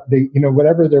coming up.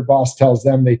 Whatever their boss tells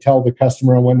them, they tell the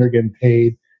customer when they're getting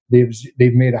paid. They've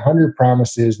made 100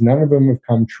 promises. None of them have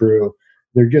come true.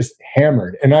 They're just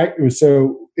hammered. And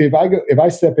if I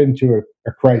step into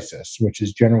a crisis, which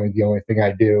is generally the only thing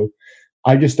I do,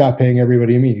 I just stop paying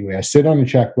everybody immediately. I sit on the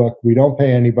checkbook. We don't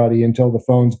pay anybody until the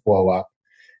phones blow up.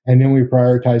 And then we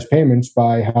prioritize payments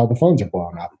by how the phones are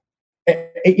blowing up.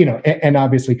 And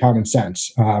obviously common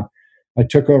sense. I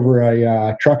took over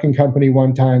a trucking company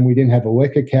one time. We didn't have a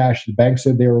lick of cash. The bank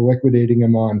said they were liquidating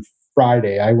them on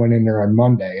Friday. I went in there on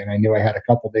Monday, and I knew I had a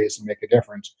couple days to make a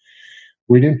difference.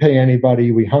 We didn't pay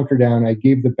anybody. We hunkered down. I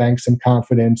gave the bank some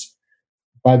confidence.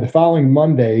 By the following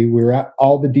Monday,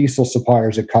 all the diesel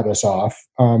suppliers had cut us off.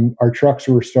 Our trucks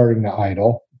were starting to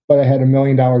idle, but I had $1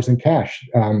 million in cash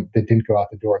that didn't go out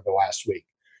the door the last week.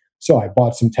 So I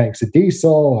bought some tanks of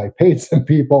diesel. I paid some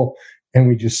people, and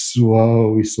we just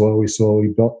slowly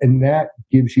built. And that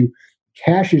gives you,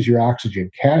 cash is your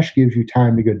oxygen. Cash gives you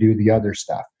time to go do the other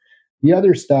stuff. The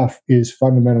other stuff is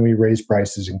fundamentally raise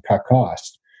prices and cut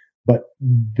costs. But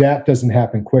that doesn't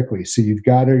happen quickly. So you've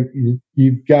got to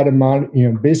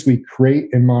basically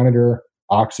create and monitor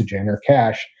oxygen or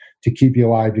cash to keep you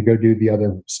alive to go do the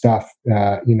other stuff,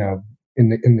 in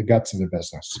the guts of the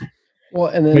business.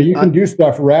 Well, and then but you can do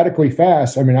stuff radically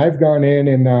fast. I mean, I've gone in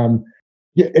and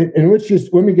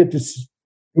let me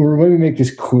make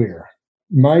this clear.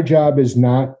 My job is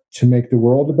not to make the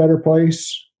world a better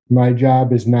place. My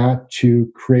job is not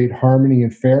to create harmony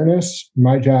and fairness.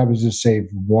 My job is to save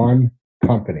one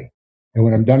company. And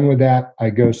when I'm done with that, I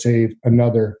go save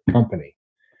another company.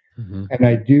 Mm-hmm. And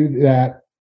I do that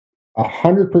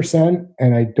 100%,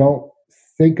 and I don't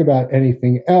think about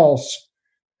anything else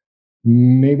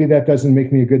maybe that doesn't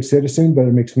make me a good citizen, but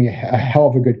it makes me a hell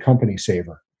of a good company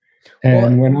saver.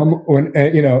 And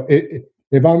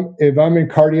if I'm in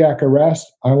cardiac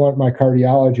arrest, I want my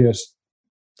cardiologist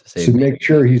to make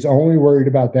sure he's only worried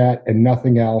about that and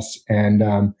nothing else. And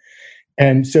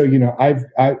so,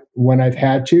 when I've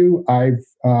had to, I've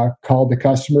called the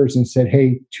customers and said,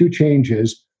 hey, 2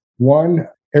 changes. One,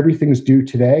 everything's due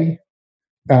today.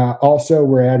 Also,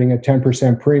 we're adding a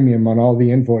 10% premium on all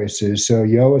the invoices. So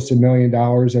you owe us $1 million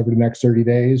over the next 30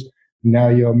 days. Now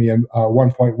you owe me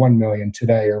 $1.1 million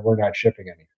today, or we're not shipping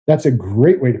any. That's a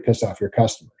great way to piss off your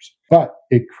customers. But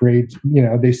it creates,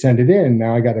 they send it in.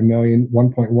 Now I got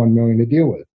 $1.1 million to deal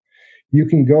with. You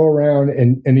can go around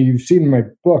and you've seen in my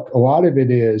book, a lot of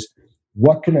it is,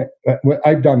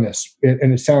 I've done this,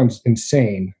 and it sounds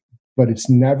insane, but it's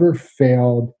never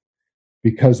failed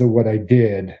because of what I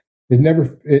did. It's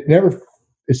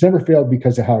never failed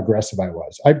because of how aggressive I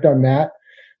was. I've done that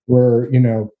where,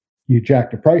 you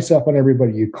jack the price up on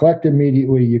everybody, you collect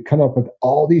immediately, you come up with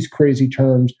all these crazy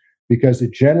terms because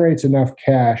it generates enough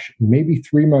cash, maybe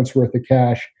 3 months worth of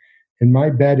cash. And my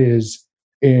bet is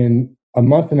in a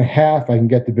month and a half, I can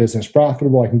get the business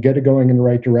profitable. I can get it going in the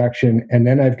right direction. And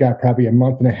then I've got probably a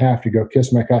month and a half to go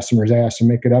kiss my customer's ass and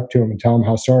make it up to them and tell them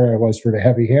how sorry I was for the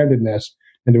heavy-handedness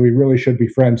and that we really should be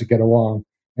friends and get along.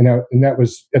 And that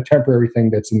was a temporary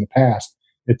thing that's in the past.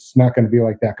 It's not going to be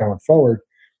like that going forward.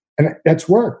 And that's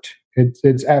worked.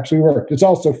 It's absolutely worked. It's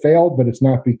also failed, but it's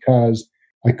not because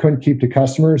I couldn't keep the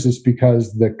customers. It's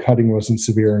because the cutting wasn't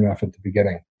severe enough at the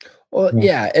beginning. Well,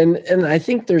 yeah. And I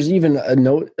think there's even a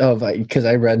note of, because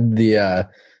I read the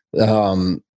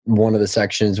one of the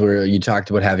sections where you talked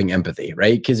about having empathy,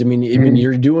 right? Because I mean,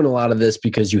 you're doing a lot of this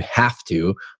because you have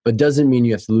to, but doesn't mean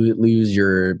you have to lose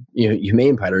your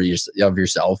humane part of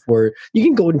yourself, where you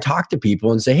can go and talk to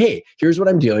people and say, hey, here's what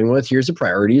I'm dealing with. Here's the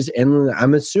priorities. And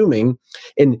I'm assuming,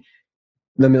 and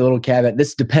let me a little caveat,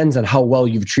 this depends on how well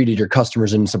you've treated your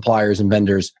customers and suppliers and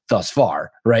vendors thus far,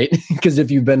 right? Because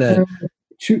if you've been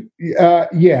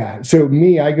yeah. So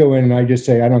me, I go in and I just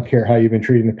say, I don't care how you've been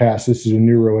treated in the past. This is a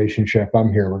new relationship.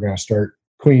 I'm here. We're going to start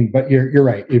clean. But you're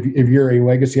right. If you're a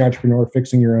legacy entrepreneur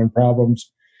fixing your own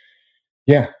problems,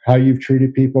 how you've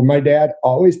treated people. My dad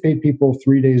always paid people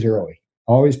 3 days early,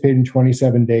 always paid in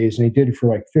 27 days. And he did it for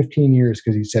like 15 years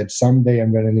because he said, someday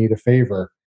I'm going to need a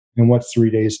favor. And what's 3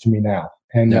 days to me now?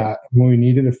 And when we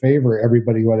needed a favor,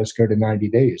 everybody let us go to 90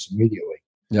 days immediately.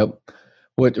 Yep.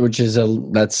 Which is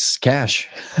that's cash.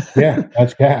 Yeah,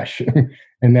 that's cash.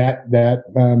 And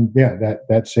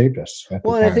that saved us.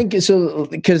 Well, and I think so,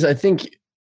 because I think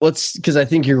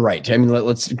you're right. I mean,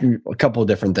 let's a couple of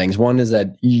different things. One is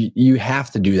that you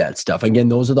have to do that stuff. Again,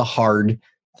 those are the hard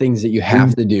things that you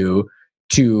have to do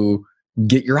to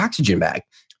get your oxygen back.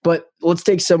 But let's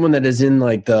take someone that is in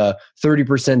like the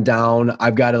 30% down.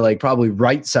 I've got to like probably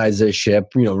right size this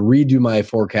ship, redo my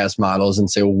forecast models and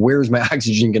say, well, where's my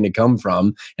oxygen going to come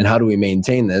from and how do we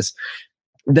maintain this?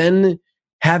 Then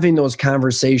having those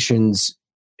conversations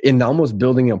and almost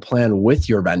building a plan with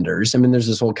your vendors. I mean, there's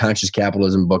this whole conscious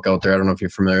capitalism book out there. I don't know if you're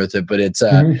familiar with it, but it's,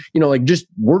 like just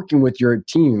working with your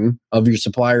team of your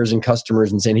suppliers and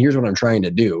customers and saying, here's what I'm trying to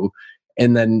do.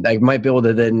 And then I might be able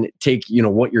to then take,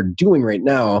 what you're doing right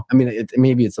now. I mean,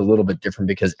 maybe it's a little bit different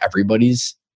because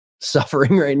everybody's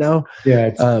suffering right now. Yeah,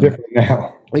 it's different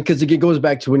now. Because it goes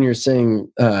back to when you're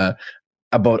saying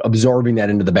about absorbing that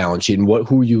into the balance sheet and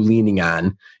who are you leaning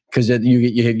on? Because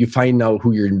you find out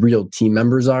who your real team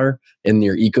members are in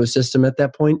your ecosystem at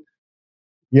that point.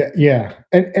 Yeah.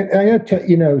 And I got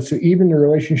to, so even the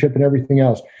relationship and everything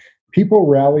else, people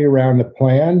rally around the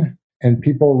plan. And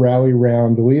people rally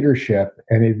around the leadership.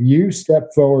 And if you step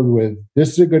forward with, this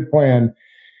is a good plan,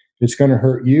 it's going to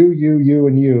hurt you,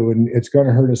 and you, and it's going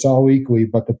to hurt us all equally,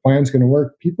 but the plan's going to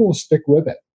work, people will stick with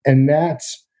it. And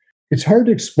it's hard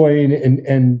to explain.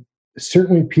 And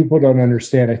certainly people don't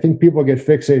understand. I think people get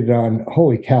fixated on,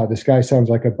 holy cow, this guy sounds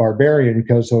like a barbarian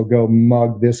because he'll go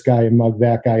mug this guy and mug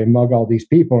that guy and mug all these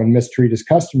people and mistreat his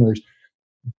customers.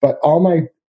 But all my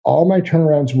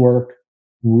turnarounds work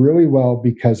really well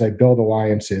because I build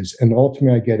alliances and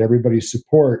ultimately I get everybody's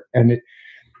support, and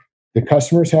the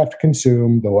customers have to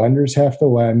consume, the lenders have to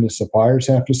lend, the suppliers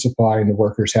have to supply, and the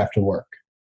workers have to work.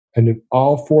 And if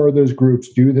all 4 of those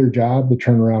groups do their job, the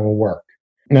turnaround will work.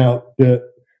 Now, the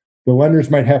lenders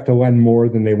might have to lend more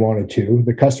than they wanted to.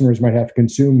 The customers might have to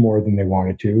consume more than they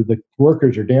wanted to. The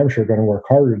workers are damn sure going to work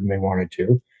harder than they wanted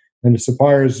to. And the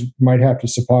suppliers might have to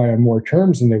supply on more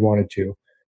terms than they wanted to.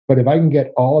 But if I can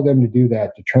get all of them to do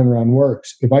that, the turnaround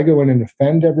works. If I go in and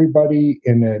offend everybody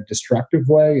in a destructive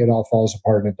way, it all falls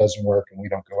apart and it doesn't work and we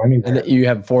don't go anywhere. And you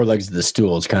have 4 legs of the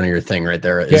stool. It's kind of your thing right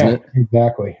there, isn't it?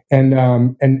 Exactly. And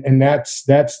that's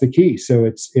the key. So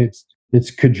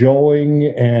it's cajoling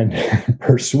and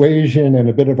persuasion and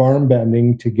a bit of arm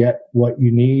bending to get what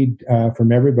you need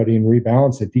from everybody and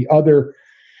rebalance it. The other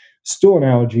stool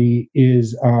analogy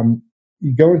is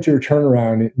you go into a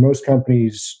turnaround. Most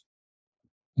companies,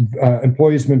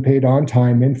 employees have been paid on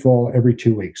time in full every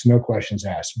 2 weeks, no questions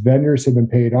asked. Vendors have been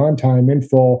paid on time in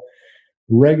full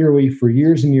regularly for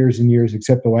years and years and years,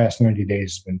 except the last 90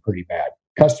 days has been pretty bad.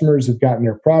 Customers have gotten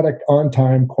their product on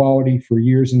time, quality for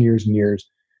years and years and years.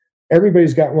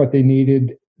 Everybody's gotten what they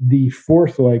needed. The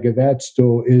fourth leg of that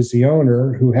stool is the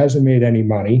owner who hasn't made any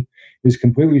money, is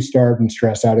completely starved and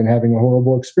stressed out and having a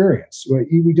horrible experience.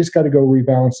 We just got to go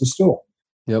rebalance the stool.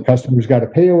 Yep. Customers got to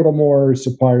pay a little more,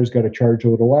 suppliers got to charge a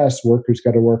little less, workers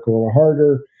got to work a little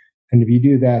harder. And if you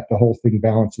do that, the whole thing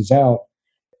balances out.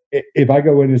 If I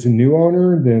go in as a new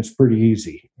owner, then it's pretty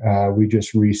easy. We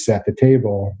just reset the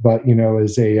table. But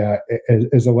as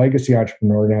a legacy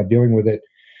entrepreneur now dealing with it,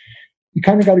 you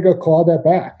kind of got to go claw that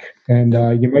back. And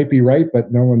you might be right,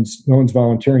 but no one's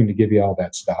volunteering to give you all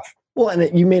that stuff. Well,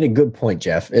 and you made a good point,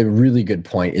 Jeff. A really good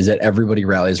point is that everybody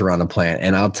rallies around a plan.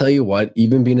 And I'll tell you what,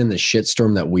 even being in the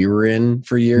shitstorm that we were in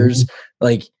for years,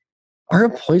 like our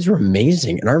employees were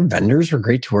amazing and our vendors were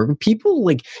great to work with. People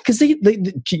because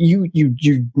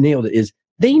you nailed it, is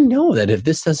they know that if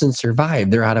this doesn't survive,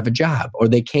 they're out of a job or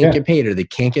they can't get paid or they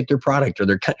can't get their product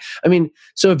or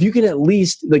so if you can at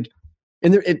least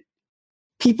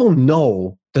people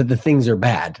know that the things are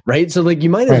bad, right? So you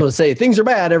might as well say things are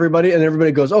bad, everybody, and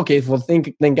everybody goes, okay, well,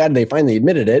 thank God they finally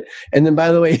admitted it. And then,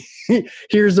 by the way,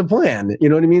 here's the plan. You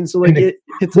know what I mean? So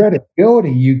it's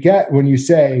credibility you get when you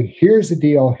say, here's the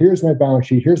deal, here's my balance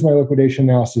sheet, here's my liquidation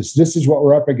analysis, this is what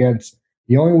we're up against.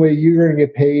 The only way you're going to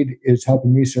get paid is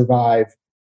helping me survive.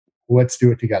 Let's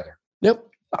do it together. Yep.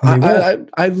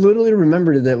 I literally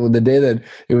remembered that the day that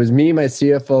it was me, my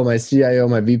CFO, my CIO,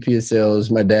 my VP of sales,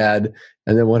 my dad,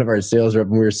 and then one of our sales rep,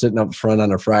 and we were sitting up front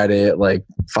on a Friday at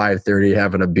 5:30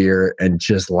 having a beer and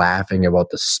just laughing about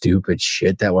the stupid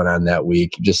shit that went on that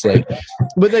week.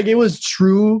 But it was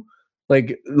true,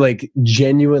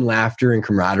 genuine laughter and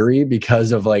camaraderie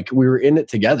because of we were in it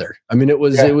together. I mean, it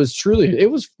was truly,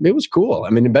 it was cool. I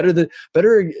mean,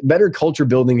 better culture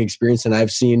building experience than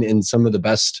I've seen in some of the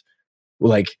best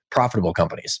profitable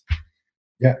companies.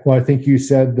 Yeah, well, I think you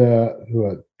said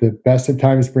the best of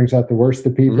times brings out the worst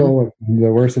of people. And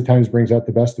the worst of times brings out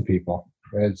the best of people.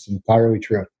 It's entirely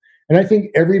true. And I think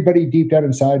everybody deep down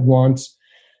inside wants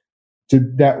to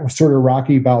that sort of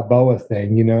Rocky Balboa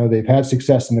thing. They've had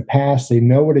success in the past. They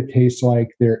know what it tastes like.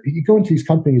 You go into these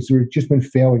companies who have just been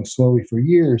failing slowly for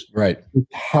years. Right. They're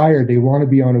tired. They want to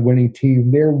be on a winning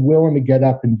team. They're willing to get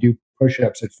up and do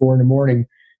push-ups at 4 a.m.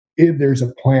 if there's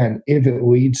a plan, if it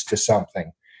leads to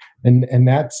something. And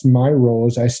that's my role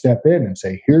as I step in and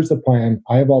say, here's the plan.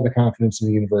 I have all the confidence in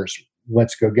the universe.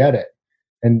 Let's go get it.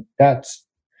 And that's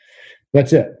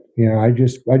it. I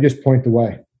just point the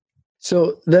way.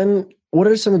 So then what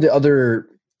are some of the other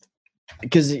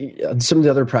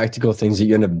practical things that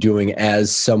you end up doing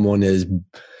as someone is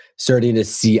starting to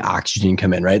see oxygen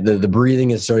come in, right? The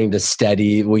breathing is starting to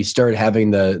steady. We start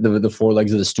having the 4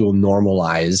 legs of the stool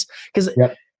normalize. Because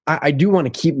I do want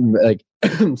to keep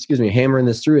hammering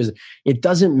this through, is it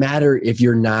doesn't matter if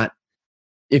you're on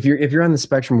the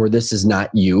spectrum where this is not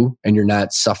you and you're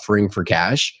not suffering for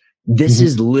cash. This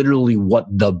is literally what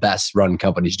the best run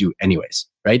companies do anyways,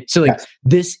 right? So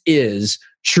this is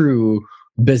true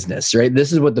business, right?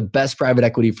 This is what the best private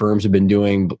equity firms have been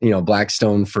doing,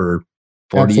 Blackstone for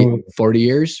 40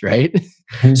 years, right?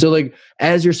 So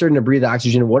as you're starting to breathe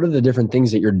oxygen, what are the different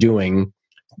things that you're doing?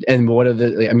 And what are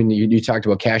you talked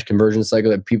about cash conversion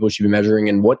cycle that people should be measuring,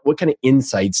 and what kind of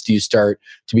insights do you start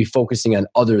to be focusing on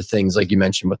other things like you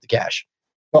mentioned with the cash?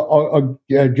 I'll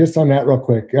just on that real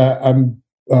quick. I'm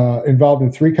involved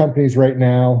in 3 companies right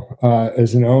now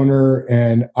as an owner,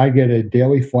 and I get a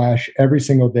daily flash every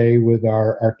single day with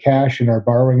our cash and our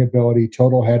borrowing ability,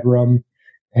 total headroom,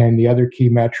 and the other key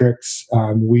metrics.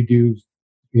 We do,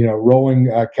 rolling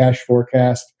cash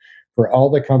forecast for all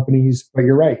the companies. But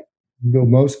you're right.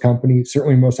 Most companies,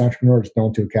 certainly most entrepreneurs,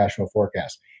 don't do a cash flow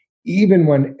forecast. Even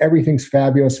when everything's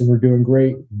fabulous and we're doing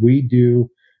great, we do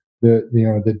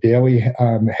the daily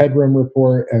headroom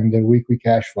report and the weekly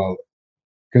cash flow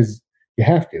because you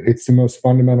have to. It's the most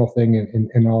fundamental thing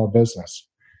in all of business.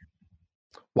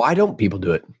 Why don't people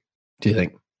do it, do you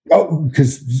think? Oh,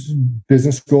 because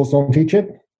business schools don't teach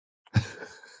it.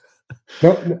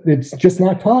 No, it's just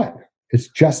not taught. It's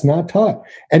just not taught.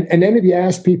 And then if you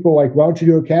ask people like, why don't you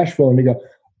do a cash flow? And they go,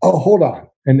 oh, hold on.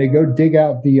 And they go dig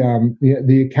out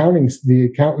the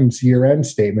accountant's year-end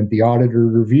statement, the auditor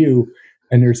review,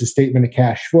 and there's a statement of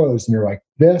cash flows. And they're like,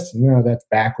 this? No, that's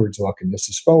backwards looking. This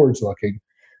is forwards looking.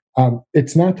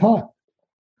 It's not taught.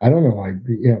 I don't know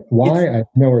why. I have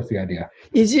no earthly idea.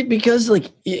 Is it because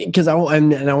I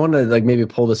want to like maybe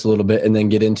pull this a little bit and then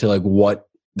get into like what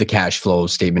the cash flow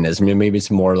statement is. I mean, maybe it's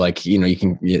more like,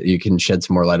 you can shed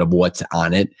some more light of what's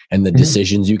on it and the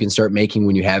decisions you can start making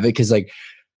when you have it. Cause like,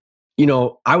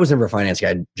 I was never a finance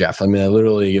guy, Jeff. I mean, I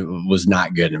literally was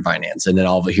not good in finance. And then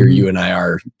all of here you and I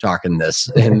are talking this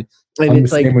and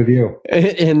it's like, with you.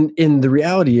 And the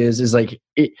reality is like,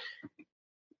 it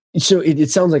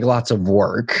sounds like lots of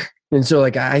work. And so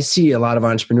like I see a lot of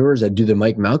entrepreneurs that do the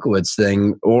Mike Malkowitz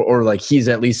thing, or like he's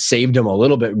at least saved them a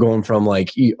little bit, going from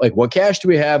like what cash do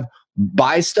we have?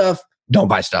 Buy stuff, don't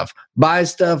buy stuff. Buy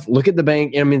stuff, look at the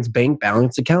bank. I mean, it's bank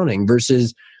balance accounting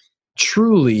versus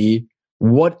truly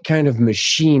what kind of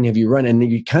machine have you run? And then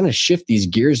you kind of shift these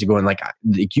gears to going like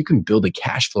you can build a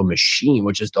cash flow machine,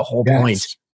 which is the whole point.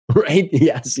 Right?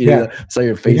 Yes. Yeah. So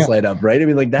your face light up, right? I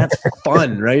mean, like that's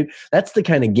fun, right? That's the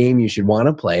kind of game you should want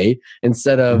to play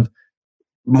instead of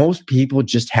most people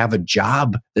just have a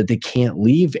job that they can't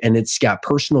leave and it's got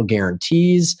personal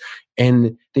guarantees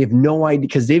and they have no idea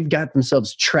because they've got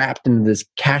themselves trapped into this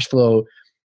cash flow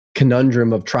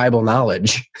conundrum of tribal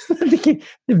knowledge. They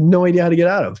have no idea how to get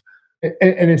out of.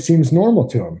 And it seems normal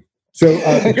to them. So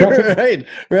right.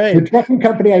 The trucking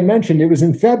company I mentioned, it was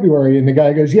in February, and the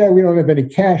guy goes, yeah, we don't have any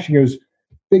cash. He goes,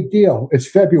 big deal. It's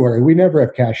February. We never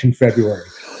have cash in February.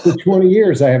 For 20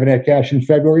 years, I haven't had cash in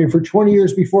February. And for 20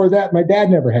 years before that, my dad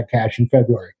never had cash in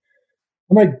February.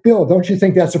 I'm like, Bill, don't you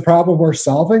think that's a problem we're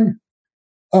solving?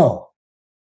 Oh,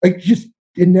 it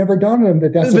never dawned on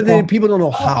them that's but then people don't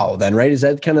know how then, right? Is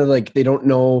that kind of like they don't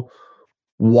know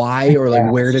why or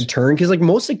like where to turn? Because like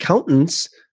most accountants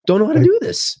don't know how to do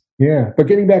this. Yeah. But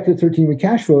getting back to the 13-week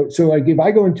cash flow. So like if I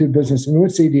go into a business and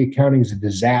let's say the accounting is a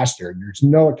disaster, there's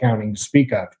no accounting to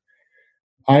speak of,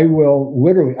 I will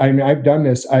literally, I mean, I've done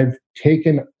this. I've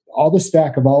taken all the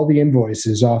stack of all the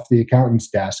invoices off the accountant's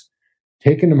desk,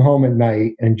 taken them home at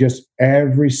night, and just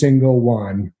every single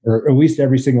one, or at least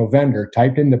every single vendor,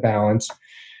 typed in the balance,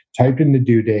 typed in the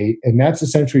due date, and that's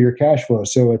essentially your cash flow.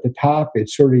 So at the top,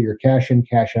 it's sort of your cash in,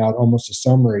 cash out, almost a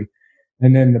summary.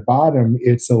 And then the bottom,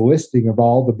 it's a listing of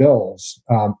all the bills.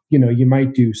 You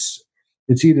might do,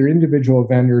 it's either individual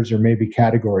vendors or maybe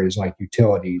categories like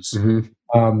utilities,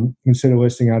 instead of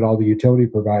listing out all the utility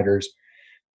providers.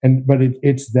 But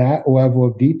it's that level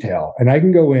of detail. And I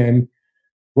can go in,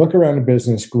 look around the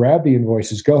business, grab the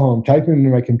invoices, go home, type them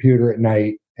into my computer at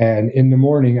night. And in the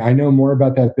morning, I know more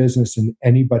about that business than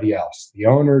anybody else, the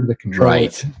owner, the controller,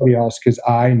 anybody else, because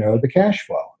I know the cash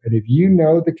flow. And if you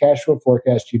know the cash flow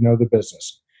forecast, you know the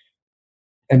business.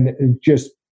 And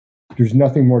there's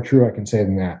nothing more true I can say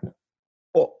than that.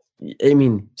 Well, I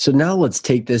mean, so now let's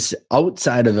take this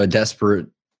outside of a desperate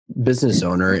business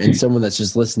owner and someone that's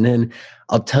just listening.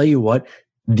 I'll tell you what,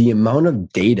 the amount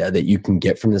of data that you can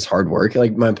get from this hard work,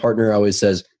 like my partner always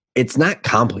says, it's not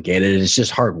complicated, it's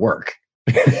just hard work.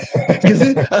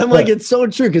 I'm like, it's so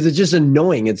true because it's just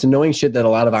annoying. It's annoying shit that a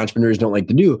lot of entrepreneurs don't like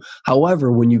to do.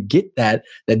 However, when you get that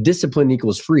discipline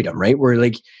equals freedom, right? Where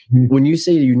like when you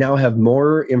say you now have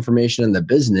more information in the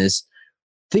business,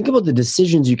 think about the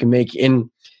decisions you can make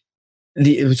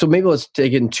so maybe let's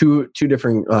take it in two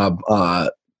different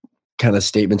kind of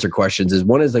statements or questions.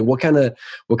 One is like, what kind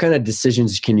of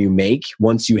decisions can you make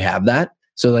once you have that?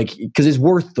 So like, because it's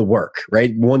worth the work,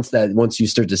 right? Once you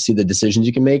start to see the decisions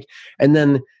you can make, and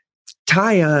then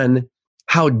tie on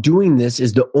how doing this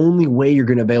is the only way you're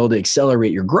going to be able to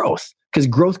accelerate your growth, because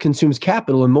growth consumes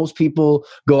capital. And most people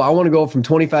go, I want to go from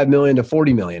 25 million to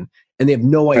 40 million. And they have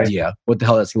no idea what the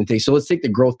hell that's going to take. So let's take the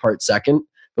growth part second.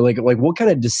 But like what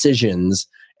kind of decisions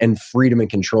and freedom and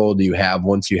control do you have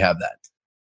once you have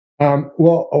that?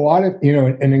 Well, a lot of,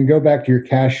 and then go back to your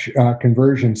cash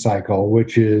conversion cycle,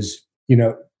 which is,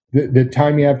 the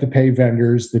time you have to pay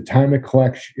vendors, the time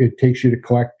it takes you to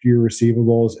collect your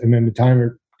receivables, and then the time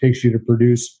it takes you to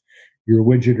produce your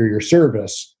widget or your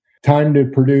service. Time to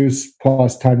produce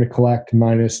plus time to collect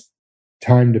minus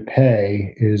time to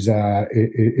pay is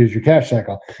your cash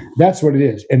cycle. That's what it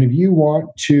is. And if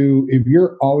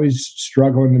you're always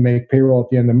struggling to make payroll at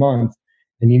the end of the month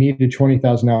and you need a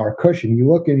 $20,000 cushion, you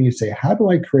look in and you say, how do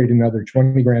I create another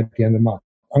 $20,000 at the end of the month?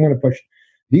 I'm going to push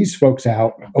these folks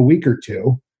out a week or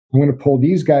two. I'm going to pull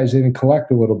these guys in and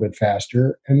collect a little bit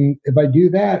faster. And if I do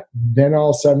that, then all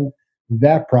of a sudden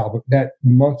that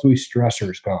monthly stressor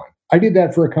is gone. I did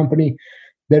that for a company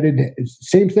that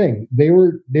same thing. They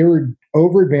were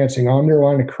over advancing on their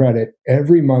line of credit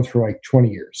every month for like 20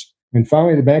 years. And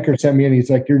finally, the banker sent me in. He's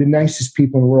like, "You're the nicest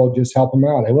people in the world. Just help them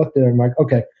out." I looked at him like,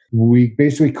 okay. We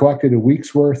basically collected a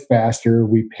week's worth faster.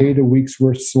 We paid a week's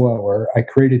worth slower. I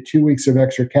created 2 weeks of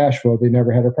extra cash flow. They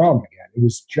never had a problem again. It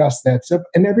was just that simple.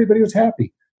 And everybody was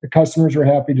happy. The customers were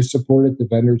happy to support it. The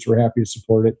vendors were happy to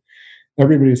support it.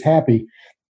 Everybody was happy.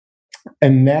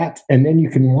 And then you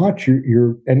can watch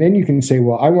and then you can say,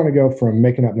 well, I want to go from,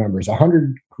 making up numbers,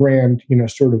 $100,000,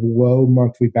 sort of low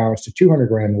monthly balance, to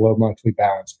 $200,000 low monthly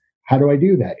balance. How do I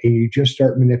do that? And you just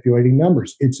start manipulating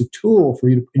numbers. It's a tool for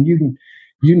you to, and you can,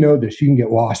 this, you can get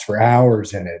lost for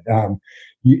hours in it.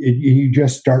 You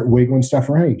just start wiggling stuff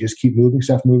around. You just keep moving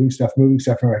stuff. And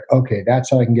you're like, okay,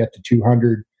 that's how I can get to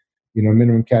 200,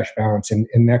 minimum cash balance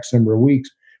in X number of weeks.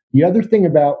 The other thing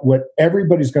about what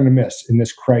everybody's going to miss in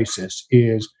this crisis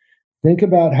is, think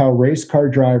about how race car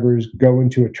drivers go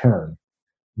into a turn.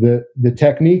 The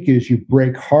technique is you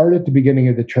brake hard at the beginning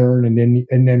of the turn, and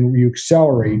then you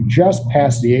accelerate just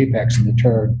past the apex of the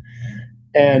turn.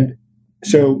 And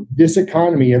so this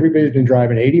economy, everybody's been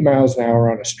driving 80 miles an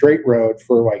hour on a straight road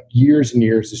for like years and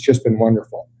years. It's just been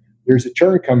wonderful. There's a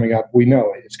turn coming up. We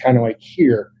know it. It's kind of like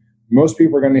here. Most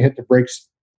people are going to hit the brakes,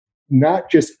 not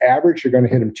just average, you're going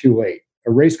to hit them too late.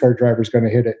 A race car driver is going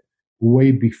to hit it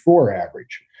way before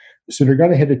average. So they're going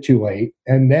to hit it too late.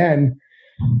 And then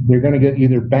they're going to get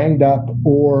either banged up,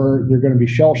 or they're going to be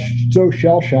so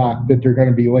shell-shocked that they're going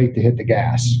to be late to hit the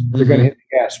gas. Mm-hmm. They're going to hit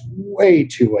the gas way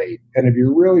too late. And if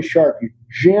you're really sharp, you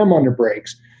jam on the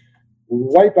brakes,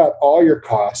 wipe out all your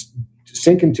costs,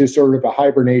 sink into sort of a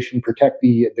hibernation, protect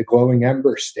the glowing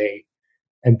ember state,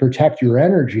 and protect your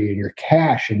energy and your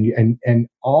cash and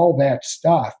all that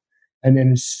stuff. And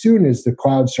then as soon as the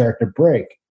clouds start to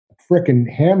break, frickin'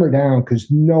 hammer down, because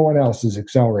no one else is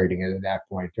accelerating it at that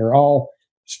point. They're all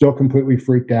still completely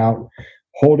freaked out,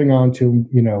 holding on to,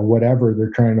 whatever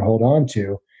they're trying to hold on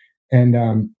to. And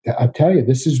I'll tell you,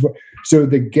 this is what, so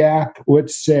the gap,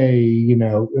 let's say,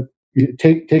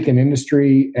 take an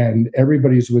industry and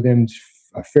everybody's within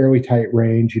a fairly tight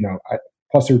range,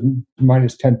 plus or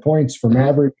minus 10 points from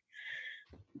average.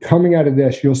 Coming out of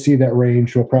this, you'll see that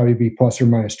range will probably be plus or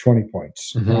minus 20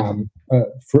 points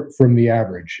from the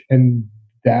average. And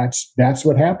that's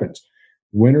what happens.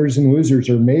 Winners and losers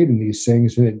are made in these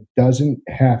things, and it doesn't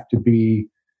have to be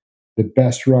the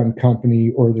best run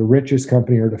company or the richest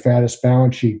company or the fattest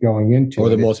balance sheet going into it. Or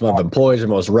the most amount of employees or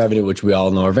most revenue, which we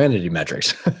all know are vanity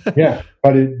metrics. Yeah,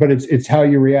 but it's how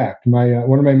you react.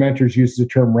 One of my mentors uses the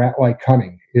term rat-like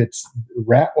cunning. It's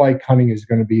rat-like cunning is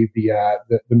going to be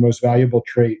the most valuable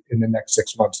trait in the next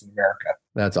 6 months in America.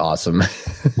 That's awesome.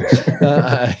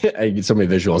 I get so many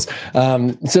visuals.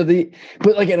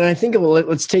 And I think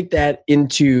let's take that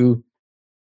into.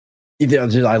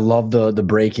 I love the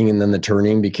braking and then the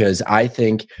turning, because I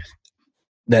think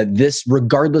that this,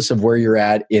 regardless of where you're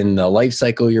at in the life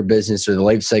cycle of your business or the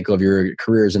life cycle of your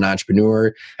career as an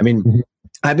entrepreneur, I mean,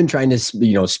 I've been trying to,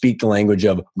 speak the language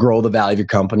of grow the value of your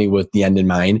company with the end in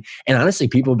mind. And honestly,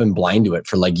 people have been blind to it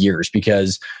for like years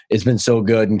because it's been so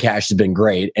good and cash has been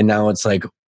great. And now it's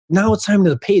time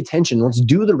to pay attention. Let's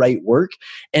do the right work.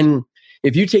 And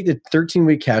if you take the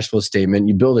 13-week cash flow statement,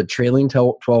 you build a trailing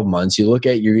 12 months, you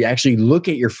actually look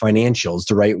at your financials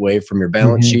the right way from your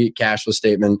balance sheet, cash flow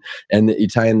statement, and you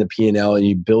tie in the P&L and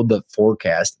you build the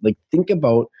forecast. Like, think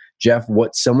about, Jeff,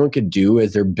 what someone could do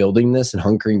as they're building this and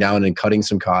hunkering down and cutting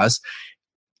some costs,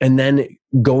 and then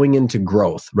going into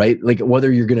growth, right? Like,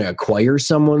 whether you're going to acquire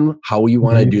someone, how you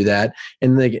want to do that.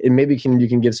 And maybe you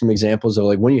can give some examples of,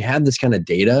 like, when you have this kind of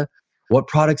data, what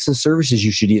products and services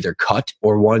you should either cut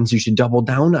or ones you should double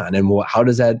down on, and how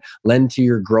does that lend to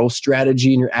your growth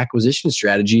strategy and your acquisition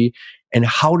strategy, and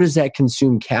how does that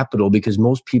consume capital? Because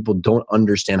most people don't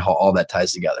understand how all that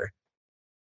ties together.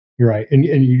 You're right. And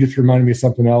you just reminded me of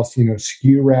something else,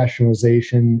 SKU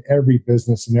rationalization. Every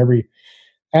business and every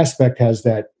aspect has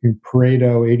that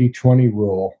Pareto 80-20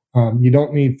 rule. You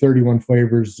don't need 31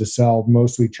 flavors to sell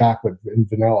mostly chocolate and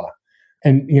vanilla.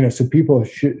 And, so people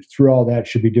through all that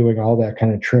should be doing all that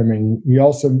kind of trimming.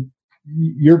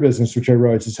 Your business, which I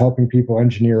wrote, is helping people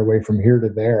engineer away from here to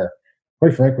there.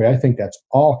 Quite frankly, I think that's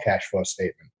all cash flow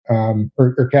statement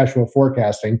or cash flow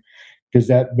forecasting, because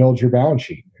that builds your balance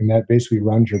sheet and that basically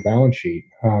runs your balance sheet.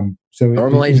 So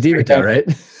normalized EBITDA, right?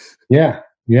 Yeah.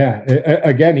 Yeah.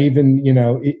 Again, even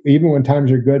when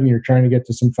times are good and you're trying to get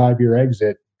to some 5-year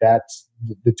exit, that's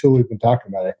the tool we've been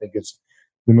talking about. I think it's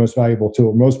the most valuable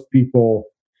tool. Most people,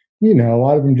 a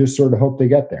lot of them just sort of hope they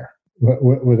get there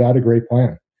without a great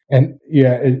plan. And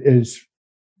it is,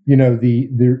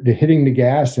 the hitting the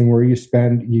gas and where you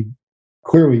spend,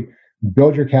 clearly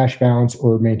build your cash balance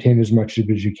or maintain as much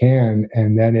as you can.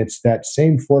 And then it's that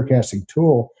same forecasting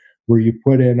tool where you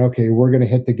put in, okay, we're going to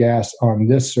hit the gas on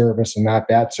this service and not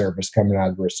that service coming out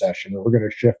of the recession, or we're going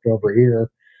to shift over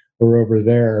here or over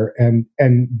there. And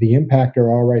the impact are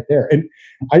all right there. And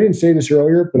I didn't say this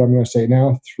earlier, but I'm going to say it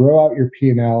now, throw out your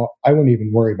P&L. I wouldn't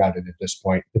even worry about it at this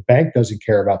point. The bank doesn't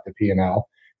care about the P&L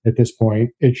at this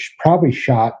point. It's probably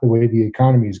shot the way the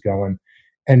economy is going.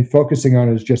 And focusing on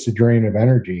it is just a drain of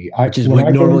energy. Which is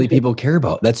what normally people care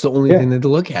about. That's the only thing that they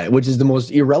look at, which is the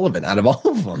most irrelevant out of all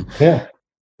of them. Yeah.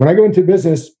 When I go into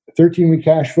business, 13-week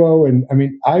cash flow, and I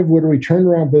mean, I've literally turned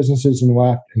around businesses and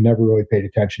left and never really paid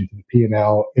attention to the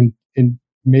P&L. And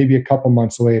maybe a couple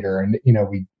months later, and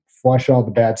we flush all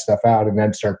the bad stuff out and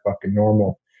then start bucking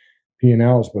normal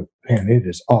P&Ls. But man, it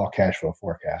is all cash flow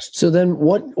forecast. So then,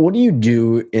 what do you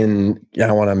do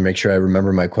I want to make sure I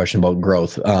remember my question about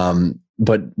growth.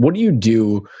 But what do you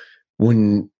do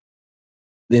when,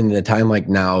 in a time like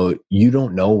now, you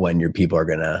don't know when your people are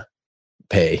going to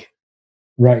pay?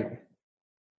 Right.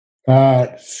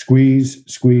 Squeeze.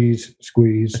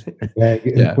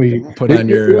 Yeah. Put on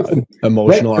your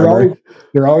emotional armor.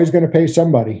 They're always going to pay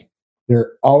somebody.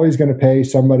 They're always going to pay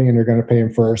somebody, and they're going to pay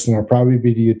them first. And it'll probably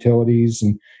be the utilities,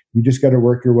 and you just got to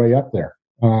work your way up there.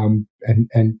 And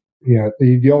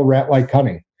the old rat like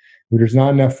cunning. If there's not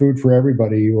enough food for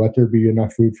everybody, let there be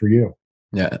enough food for you.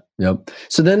 Yeah. Yep.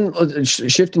 So then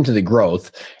shifting to the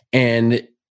growth, and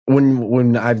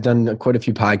when I've done quite a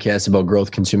few podcasts about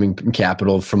growth consuming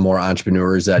capital from more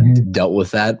entrepreneurs that dealt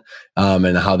with that,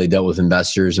 and how they dealt with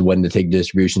investors, when to take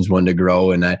distributions, when to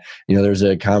grow. And there's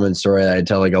a common story that I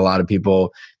tell, like, a lot of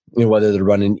people, whether they're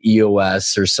running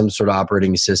EOS or some sort of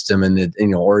operating system, and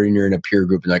or you're in a peer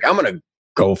group, and like, I'm going to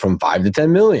go from 5 to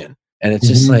 10 million. And it's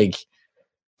just like,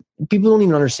 people don't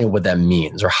even understand what that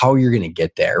means or how you're going to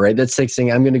get there, right? That's like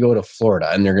saying, I'm going to go to Florida,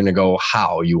 and they're going to go,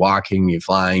 how? You walking, you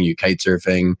flying, you kite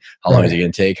surfing? How long is it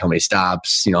going to take? How many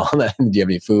stops? All that. Do you have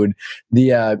any food?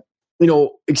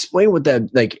 Explain what that,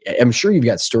 like, I'm sure you've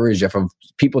got stories, Jeff, of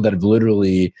people that have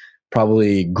literally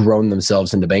probably grown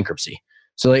themselves into bankruptcy.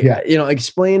 So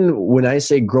explain, when I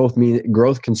say growth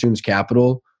consumes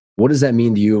capital, what does that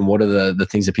mean to you? And what are the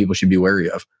things that people should be wary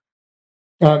of?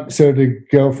 So to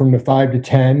go from the 5 to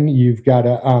 10, you've got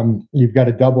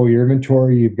to double your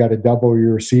inventory, you've got to double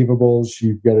your receivables,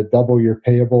 you've got to double your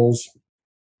payables,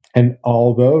 and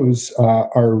all those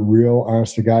are real,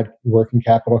 honest to God, working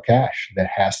capital cash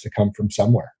that has to come from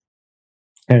somewhere.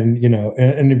 And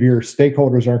and if your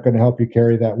stakeholders aren't going to help you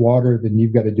carry that water, then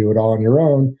you've got to do it all on your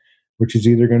own, which is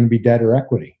either going to be debt or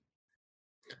equity.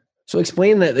 So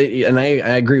explain that, and I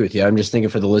agree with you. I'm just thinking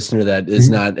for the listener that is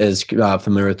not as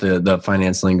familiar with the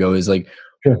finance lingo, is like,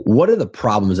 what are the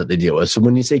problems that they deal with? So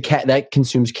when you say that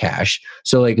consumes cash,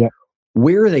 so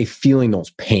where are they feeling those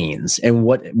pains, and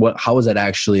how is that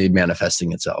actually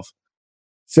manifesting itself?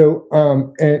 So,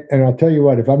 and I'll tell you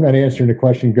what, if I'm not answering the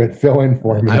question, good, fill in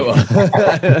for me. I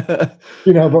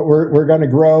will. But we're going to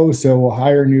grow, so we'll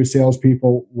hire new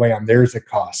salespeople. Wham, there's a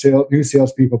cost. New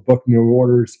salespeople book new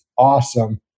orders.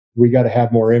 Awesome. We got to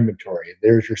have more inventory.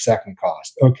 There's your second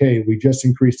cost. Okay, we just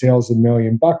increased sales $1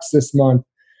 million this month.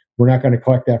 We're not going to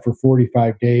collect that for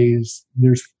 45 days.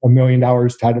 There's $1 million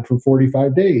tied up for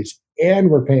 45 days. And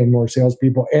we're paying more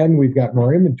salespeople, and we've got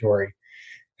more inventory.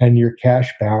 And your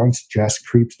cash balance just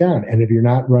creeps down. And if you're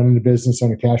not running the business on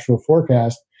a cash flow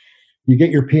forecast, you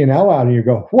get your P&L out and you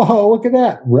go, whoa, look at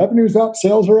that. Revenue's up,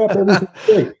 sales are up, everything's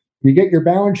great. You get your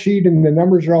balance sheet and the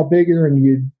numbers are all bigger, and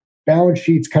your balance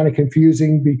sheet's kind of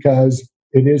confusing because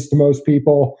it is to most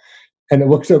people, and it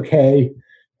looks okay.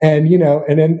 And,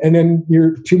 and then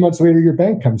you're 2 months later, your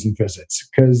bank comes and visits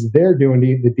because they're doing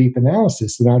the deep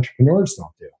analysis that entrepreneurs don't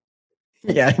do.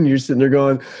 Yeah, and you're sitting there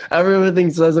going, everything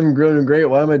says I'm growing great.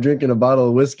 Why am I drinking a bottle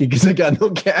of whiskey? Because I got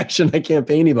no cash and I can't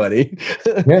pay anybody.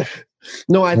 Yeah.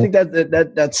 No, I think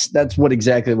that's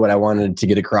exactly what I wanted to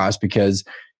get across, because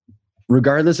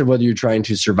regardless of whether you're trying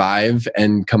to survive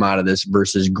and come out of this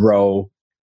versus grow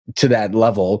to that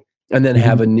level and then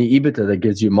have an EBITDA that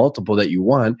gives you multiple that you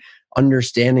want,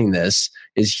 understanding this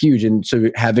is huge. And so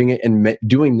having it and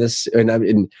doing this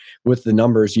and with the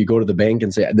numbers, you go to the bank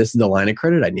and say, this is the line of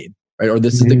credit I need. Right? Or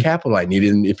this is the capital I need.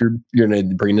 And if you're going to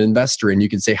bring an investor in, you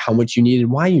can say how much you need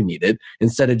and why you need it,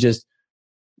 instead of just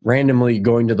randomly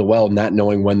going to the well, not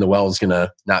knowing when the well is going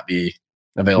to not be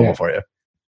available for you.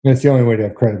 That's the only way to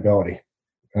have credibility.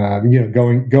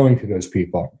 Going to those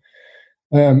people.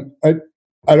 I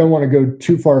don't want to go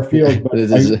too far afield,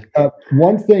 but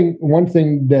one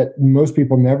thing that most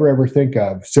people never ever think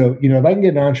of. So, if I can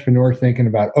get an entrepreneur thinking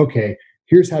about, okay,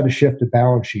 here's how to shift the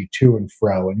balance sheet to and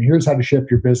fro, and here's how to shift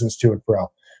your business to and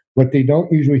fro. What they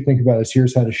don't usually think about is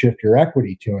here's how to shift your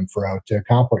equity to and fro to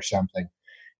accomplish something.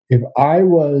 If I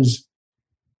was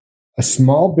a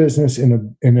small business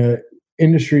in a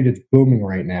industry that's booming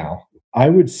right now, I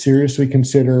would seriously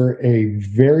consider a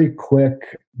very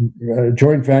quick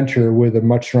joint venture with a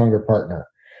much stronger partner,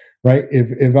 right?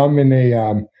 If I'm in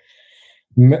a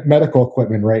medical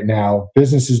equipment right now,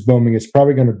 business is booming, it's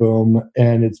probably going to boom,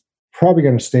 and it's probably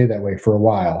going to stay that way for a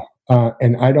while.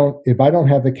 And if I don't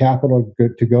have the capital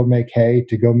to go make hay,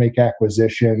 to go make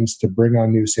acquisitions, to bring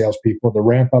on new salespeople, to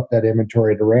ramp up that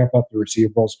inventory, to ramp up the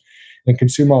receivables, and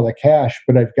consume all the cash,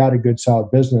 but I've got a good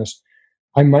solid business,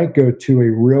 I might go to a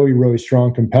really, really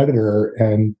strong competitor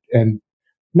and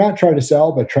not try to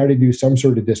sell, but try to do some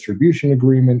sort of distribution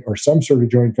agreement or some sort of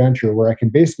joint venture where I can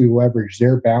basically leverage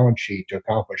their balance sheet to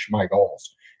accomplish my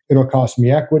goals. It'll cost me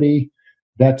equity.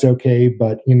 That's okay.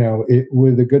 But,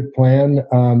 with a good plan,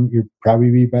 you'd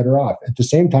probably be better off. At the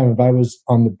same time, if I was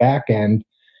on the back end,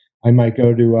 I might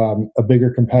go to a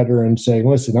bigger competitor and say,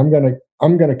 listen, I'm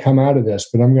going to come out of this,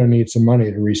 but I'm going to need some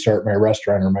money to restart my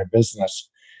restaurant or my business.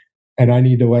 And I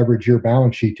need to leverage your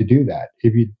balance sheet to do that.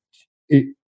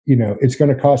 It's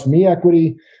going to cost me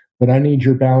equity, but I need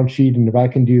your balance sheet. And if I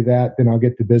can do that, then I'll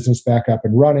get the business back up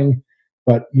and running.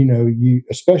 But,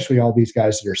 especially all these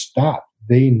guys that are stopped,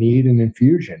 they need an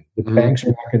infusion. The banks are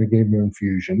not going to give them an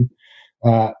infusion.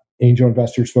 Angel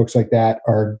investors, folks like that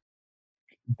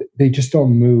they just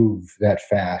don't move that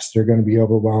fast. They're going to be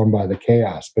overwhelmed by the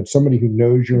chaos. But somebody who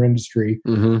knows your industry,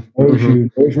 knows you,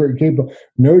 knows you're capable,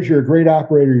 knows you're a great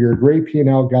operator, you're a great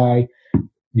P&L guy,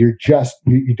 you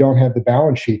don't have the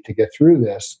balance sheet to get through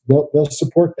this, they'll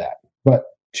support that. But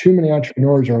too many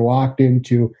entrepreneurs are locked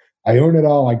into, I own it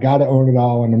all, I got to own it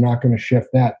all, and I'm not going to shift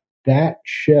that. That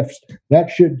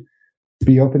should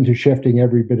be open to shifting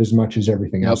every bit as much as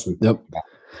everything else we've talked about.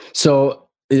 So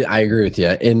I agree with you.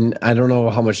 And I don't know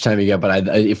how much time you got, but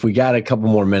if we got a couple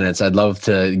more minutes, I'd love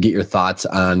to get your thoughts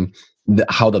on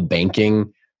how the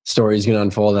banking story is going to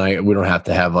unfold. And we don't have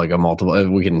to have like a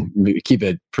multiple, we can keep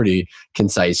it pretty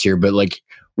concise here. But like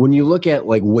when you look at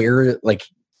like where, like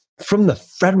from the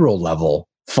federal level,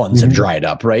 funds have dried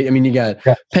up, right? I mean, you got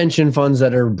pension funds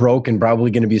that are broke and probably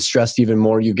going to be stressed even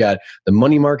more. You've got the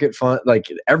money market fund, like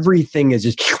everything is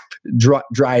just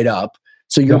dried up.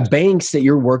 So your banks that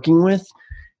you're working with,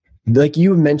 like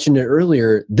you mentioned it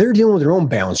earlier, they're dealing with their own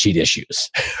balance sheet issues,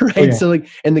 right? Oh, yeah. So like,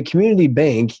 and the community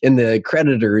bank and the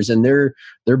creditors and their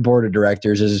board of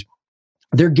directors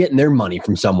they're getting their money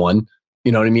from someone,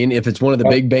 you know what I mean? If it's one of the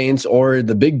big banks, or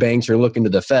the big banks are looking to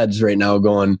the feds right now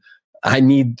going,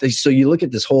 so you look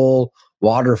at this whole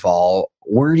waterfall,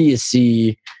 where do you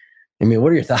see, I mean,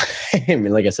 what are your thoughts? I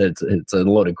mean, like I said, it's a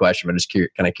loaded question, but just kind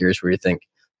of curious where you think.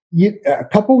 A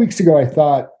couple of weeks ago, I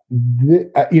thought,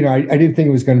 I didn't think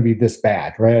it was going to be this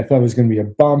bad, right? I thought it was going to be a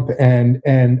bump, and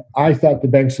I thought the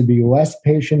banks would be less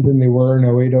patient than they were in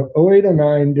 08,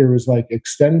 09. There was like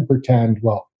extend pretend.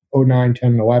 Well, 09,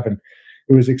 10, and 11,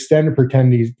 it was extend and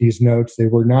pretend these notes. They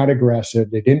were not aggressive.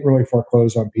 They didn't really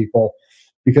foreclose on people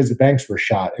because the banks were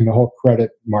shot and the whole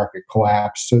credit market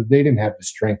collapsed. So they didn't have the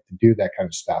strength to do that kind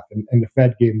of stuff, and the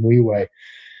Fed gave them leeway.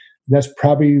 That's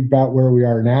probably about where we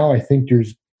are now. I think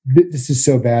this is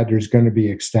so bad, there's going to be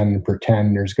extend and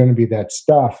pretend. There's going to be that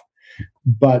stuff.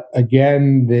 But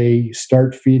again, they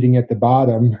start feeding at the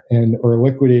bottom or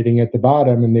liquidating at the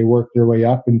bottom, and they work their way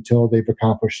up until they've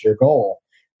accomplished their goal.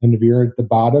 And if you're at the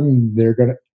bottom,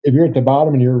 if you're at the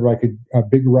bottom and you're like a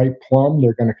big ripe plum,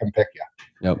 they're going to come pick you.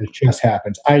 Yep. It just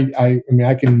happens. I mean,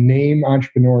 I can name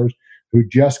entrepreneurs who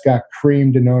just got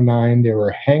creamed in 09. They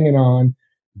were hanging on,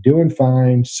 doing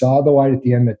fine, saw the light at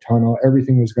the end of the tunnel.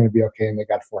 Everything was going to be okay, and they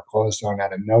got foreclosed on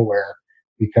out of nowhere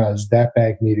because that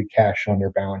bank needed cash on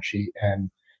their balance sheet,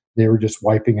 and they were just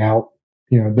wiping out,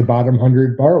 the bottom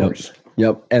 100 borrowers.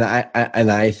 Yep. And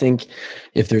I think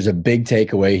if there's a big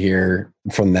takeaway here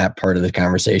from that part of the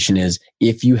conversation is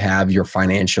if you have your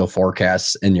financial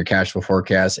forecasts and your cash flow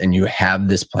forecasts and you have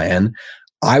this plan,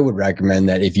 I would recommend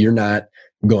that if you're not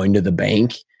going to the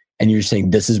bank and you're saying,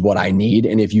 this is what I need,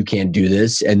 and if you can't do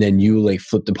this, and then you like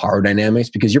flip the power dynamics,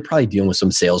 because you're probably dealing with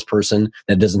some salesperson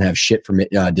that doesn't have shit for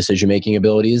decision-making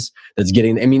abilities, that's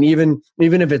getting, I mean, even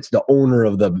if it's the owner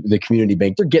of the community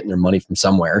bank, they're getting their money from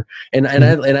somewhere. And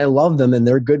I love them, and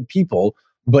they're good people,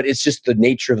 but it's just the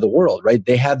nature of the world, right?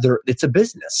 They have it's a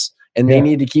business, and they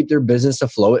need to keep their business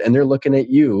afloat, and they're looking at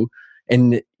you.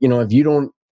 And, if you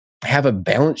don't have a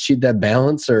balance sheet that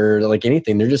balance or like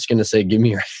anything, they're just going to say, give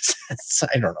me your assets.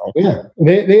 I don't know. Yeah.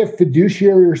 They have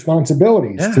fiduciary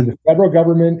responsibilities to the federal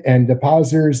government and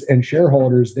depositors and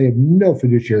shareholders. They have no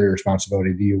fiduciary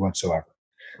responsibility to you whatsoever.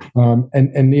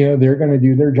 And they're going to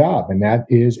do their job, and that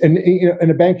is, and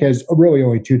a bank has really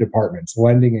only two departments: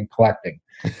 lending and collecting.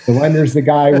 The lender's the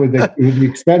guy with the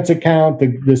expense account,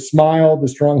 the smile, the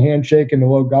strong handshake, and the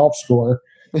low golf score.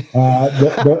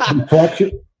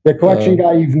 The collection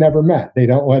guy you've never met. They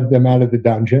don't let them out of the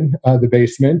dungeon, the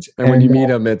basement. And when you meet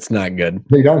them, it's not good.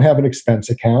 They don't have an expense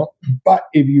account. But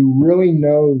if you really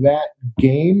know that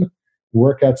game,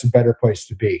 workout's a better place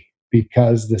to be,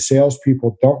 because the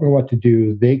salespeople don't know what to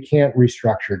do. They can't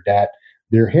restructure debt.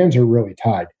 Their hands are really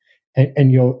tied.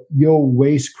 And you'll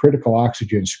waste critical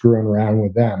oxygen screwing around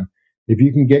with them. If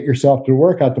you can get yourself to the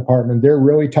workout department, they're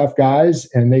really tough guys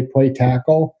and they play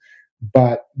tackle,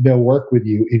 but they'll work with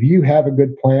you. If you have a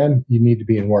good plan, you need to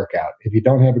be in workout. If you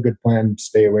don't have a good plan,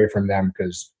 stay away from them,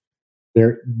 because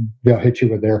they'll hit you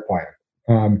with their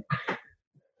plan.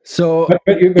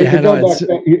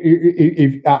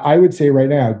 I would say right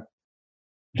now,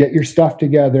 get your stuff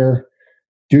together,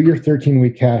 do your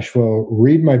 13-week cash flow,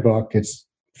 read my book. It's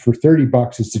for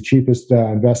 $30. It's the cheapest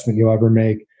investment you'll ever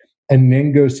make. And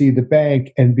then go see the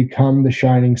bank and become the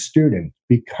shining student.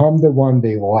 Become the one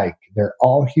they like. They're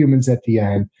all humans at the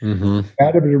end. Mm-hmm.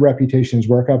 Out of the reputations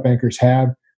workout bankers have,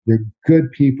 they're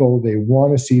good people. They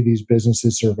want to see these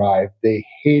businesses survive. They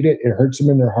hate it. It hurts them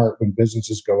in their heart when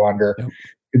businesses go under. Yep.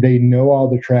 They know all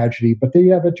the tragedy, but they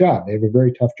have a job. They have a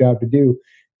very tough job to do.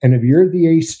 And if you're the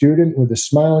A student with a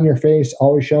smile on your face,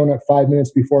 always showing up 5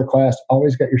 minutes before class,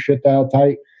 always got your shit dialed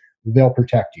tight, they'll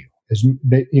protect you.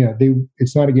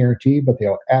 It's not a guarantee, but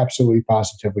they'll absolutely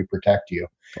positively protect you.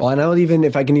 Well, and I would even,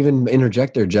 if I can even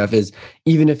interject there, Jeff, is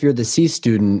even if you're the C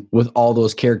student with all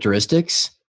those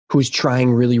characteristics, who's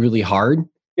trying really, really hard.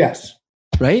 Yes.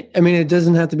 Right? I mean, it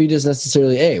doesn't have to be just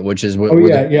necessarily A, which is what. Oh,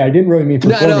 yeah. I didn't really mean.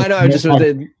 No, I know. I just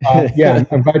yeah,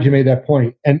 I'm glad you made that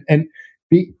point. And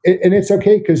it's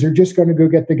okay, because they're just going to go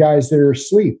get the guys that are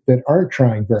asleep, that aren't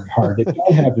trying very hard, that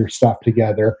don't have their stuff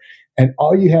together. And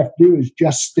all you have to do is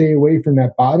just stay away from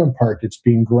that bottom part that's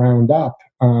being ground up,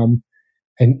 and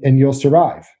you'll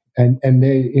survive. And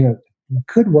they,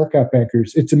 good workout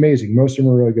bankers, it's amazing. Most of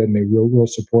them are really good, and they will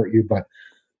support you. But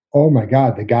oh my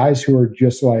God, the guys who are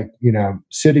just like,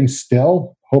 sitting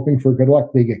still, hoping for good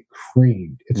luck, they get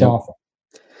creamed. It's awful.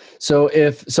 So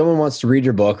if someone wants to read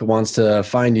your book, wants to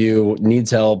find you, needs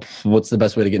help, what's the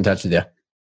best way to get in touch with you?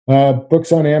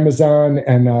 Books on Amazon,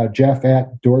 and Jeff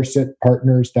at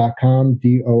DorsetPartners.com,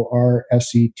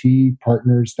 DORSET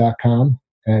partners.com.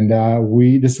 And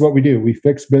this is what we do. We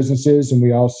fix businesses, and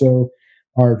we also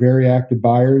are very active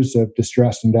buyers of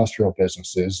distressed industrial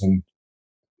businesses. And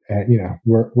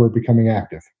we're becoming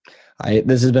active.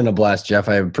 This has been a blast, Jeff.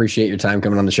 I appreciate your time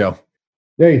coming on the show.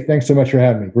 Hey, thanks so much for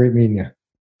having me. Great meeting you.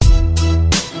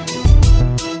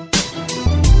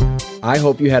 I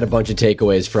hope you had a bunch of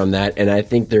takeaways from that. And I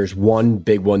think there's one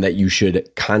big one that you should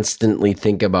constantly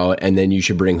think about, and then you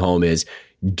should bring home is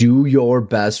do your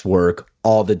best work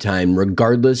all the time,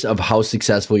 regardless of how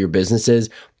successful your business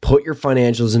is. Put your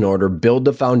financials in order, build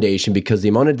the foundation, because the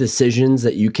amount of decisions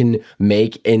that you can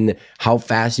make and how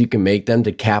fast you can make them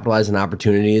to capitalize on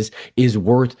opportunities is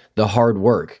worth the hard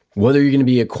work. Whether you're going to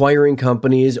be acquiring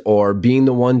companies or being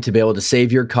the one to be able to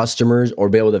save your customers or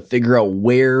be able to figure out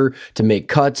where to make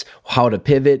cuts, how to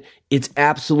pivot, it's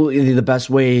absolutely the best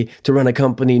way to run a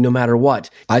company no matter what.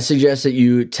 I suggest that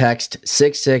you text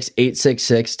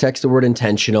 66866, text the word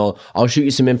intentional. I'll shoot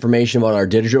you some information about our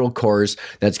digital course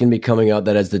that's going to be coming out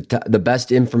that has the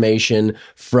best information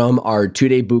from our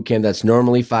 2-day boot camp that's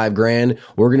normally $5,000.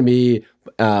 We're going to be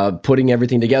putting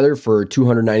everything together for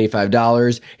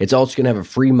 $295. It's also going to have a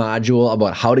free module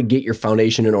about how to get your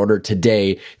foundation in order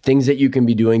today, things that you can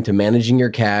be doing to managing your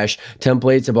cash,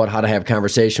 templates about how to have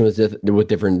conversation with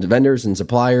different vendors and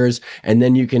suppliers, and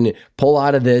then you can pull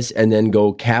out of this and then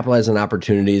go capitalize on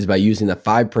opportunities by using the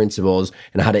 5 principles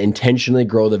and how to intentionally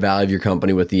grow the value of your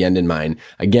company with the end in mind.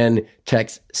 Again,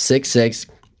 text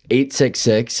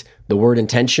 66866, the word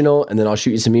intentional, and then I'll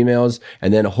shoot you some emails,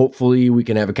 and then hopefully we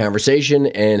can have a conversation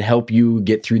and help you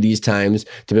get through these times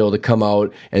to be able to come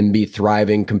out and be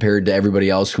thriving compared to everybody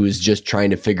else who is just trying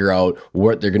to figure out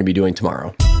what they're going to be doing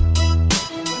tomorrow.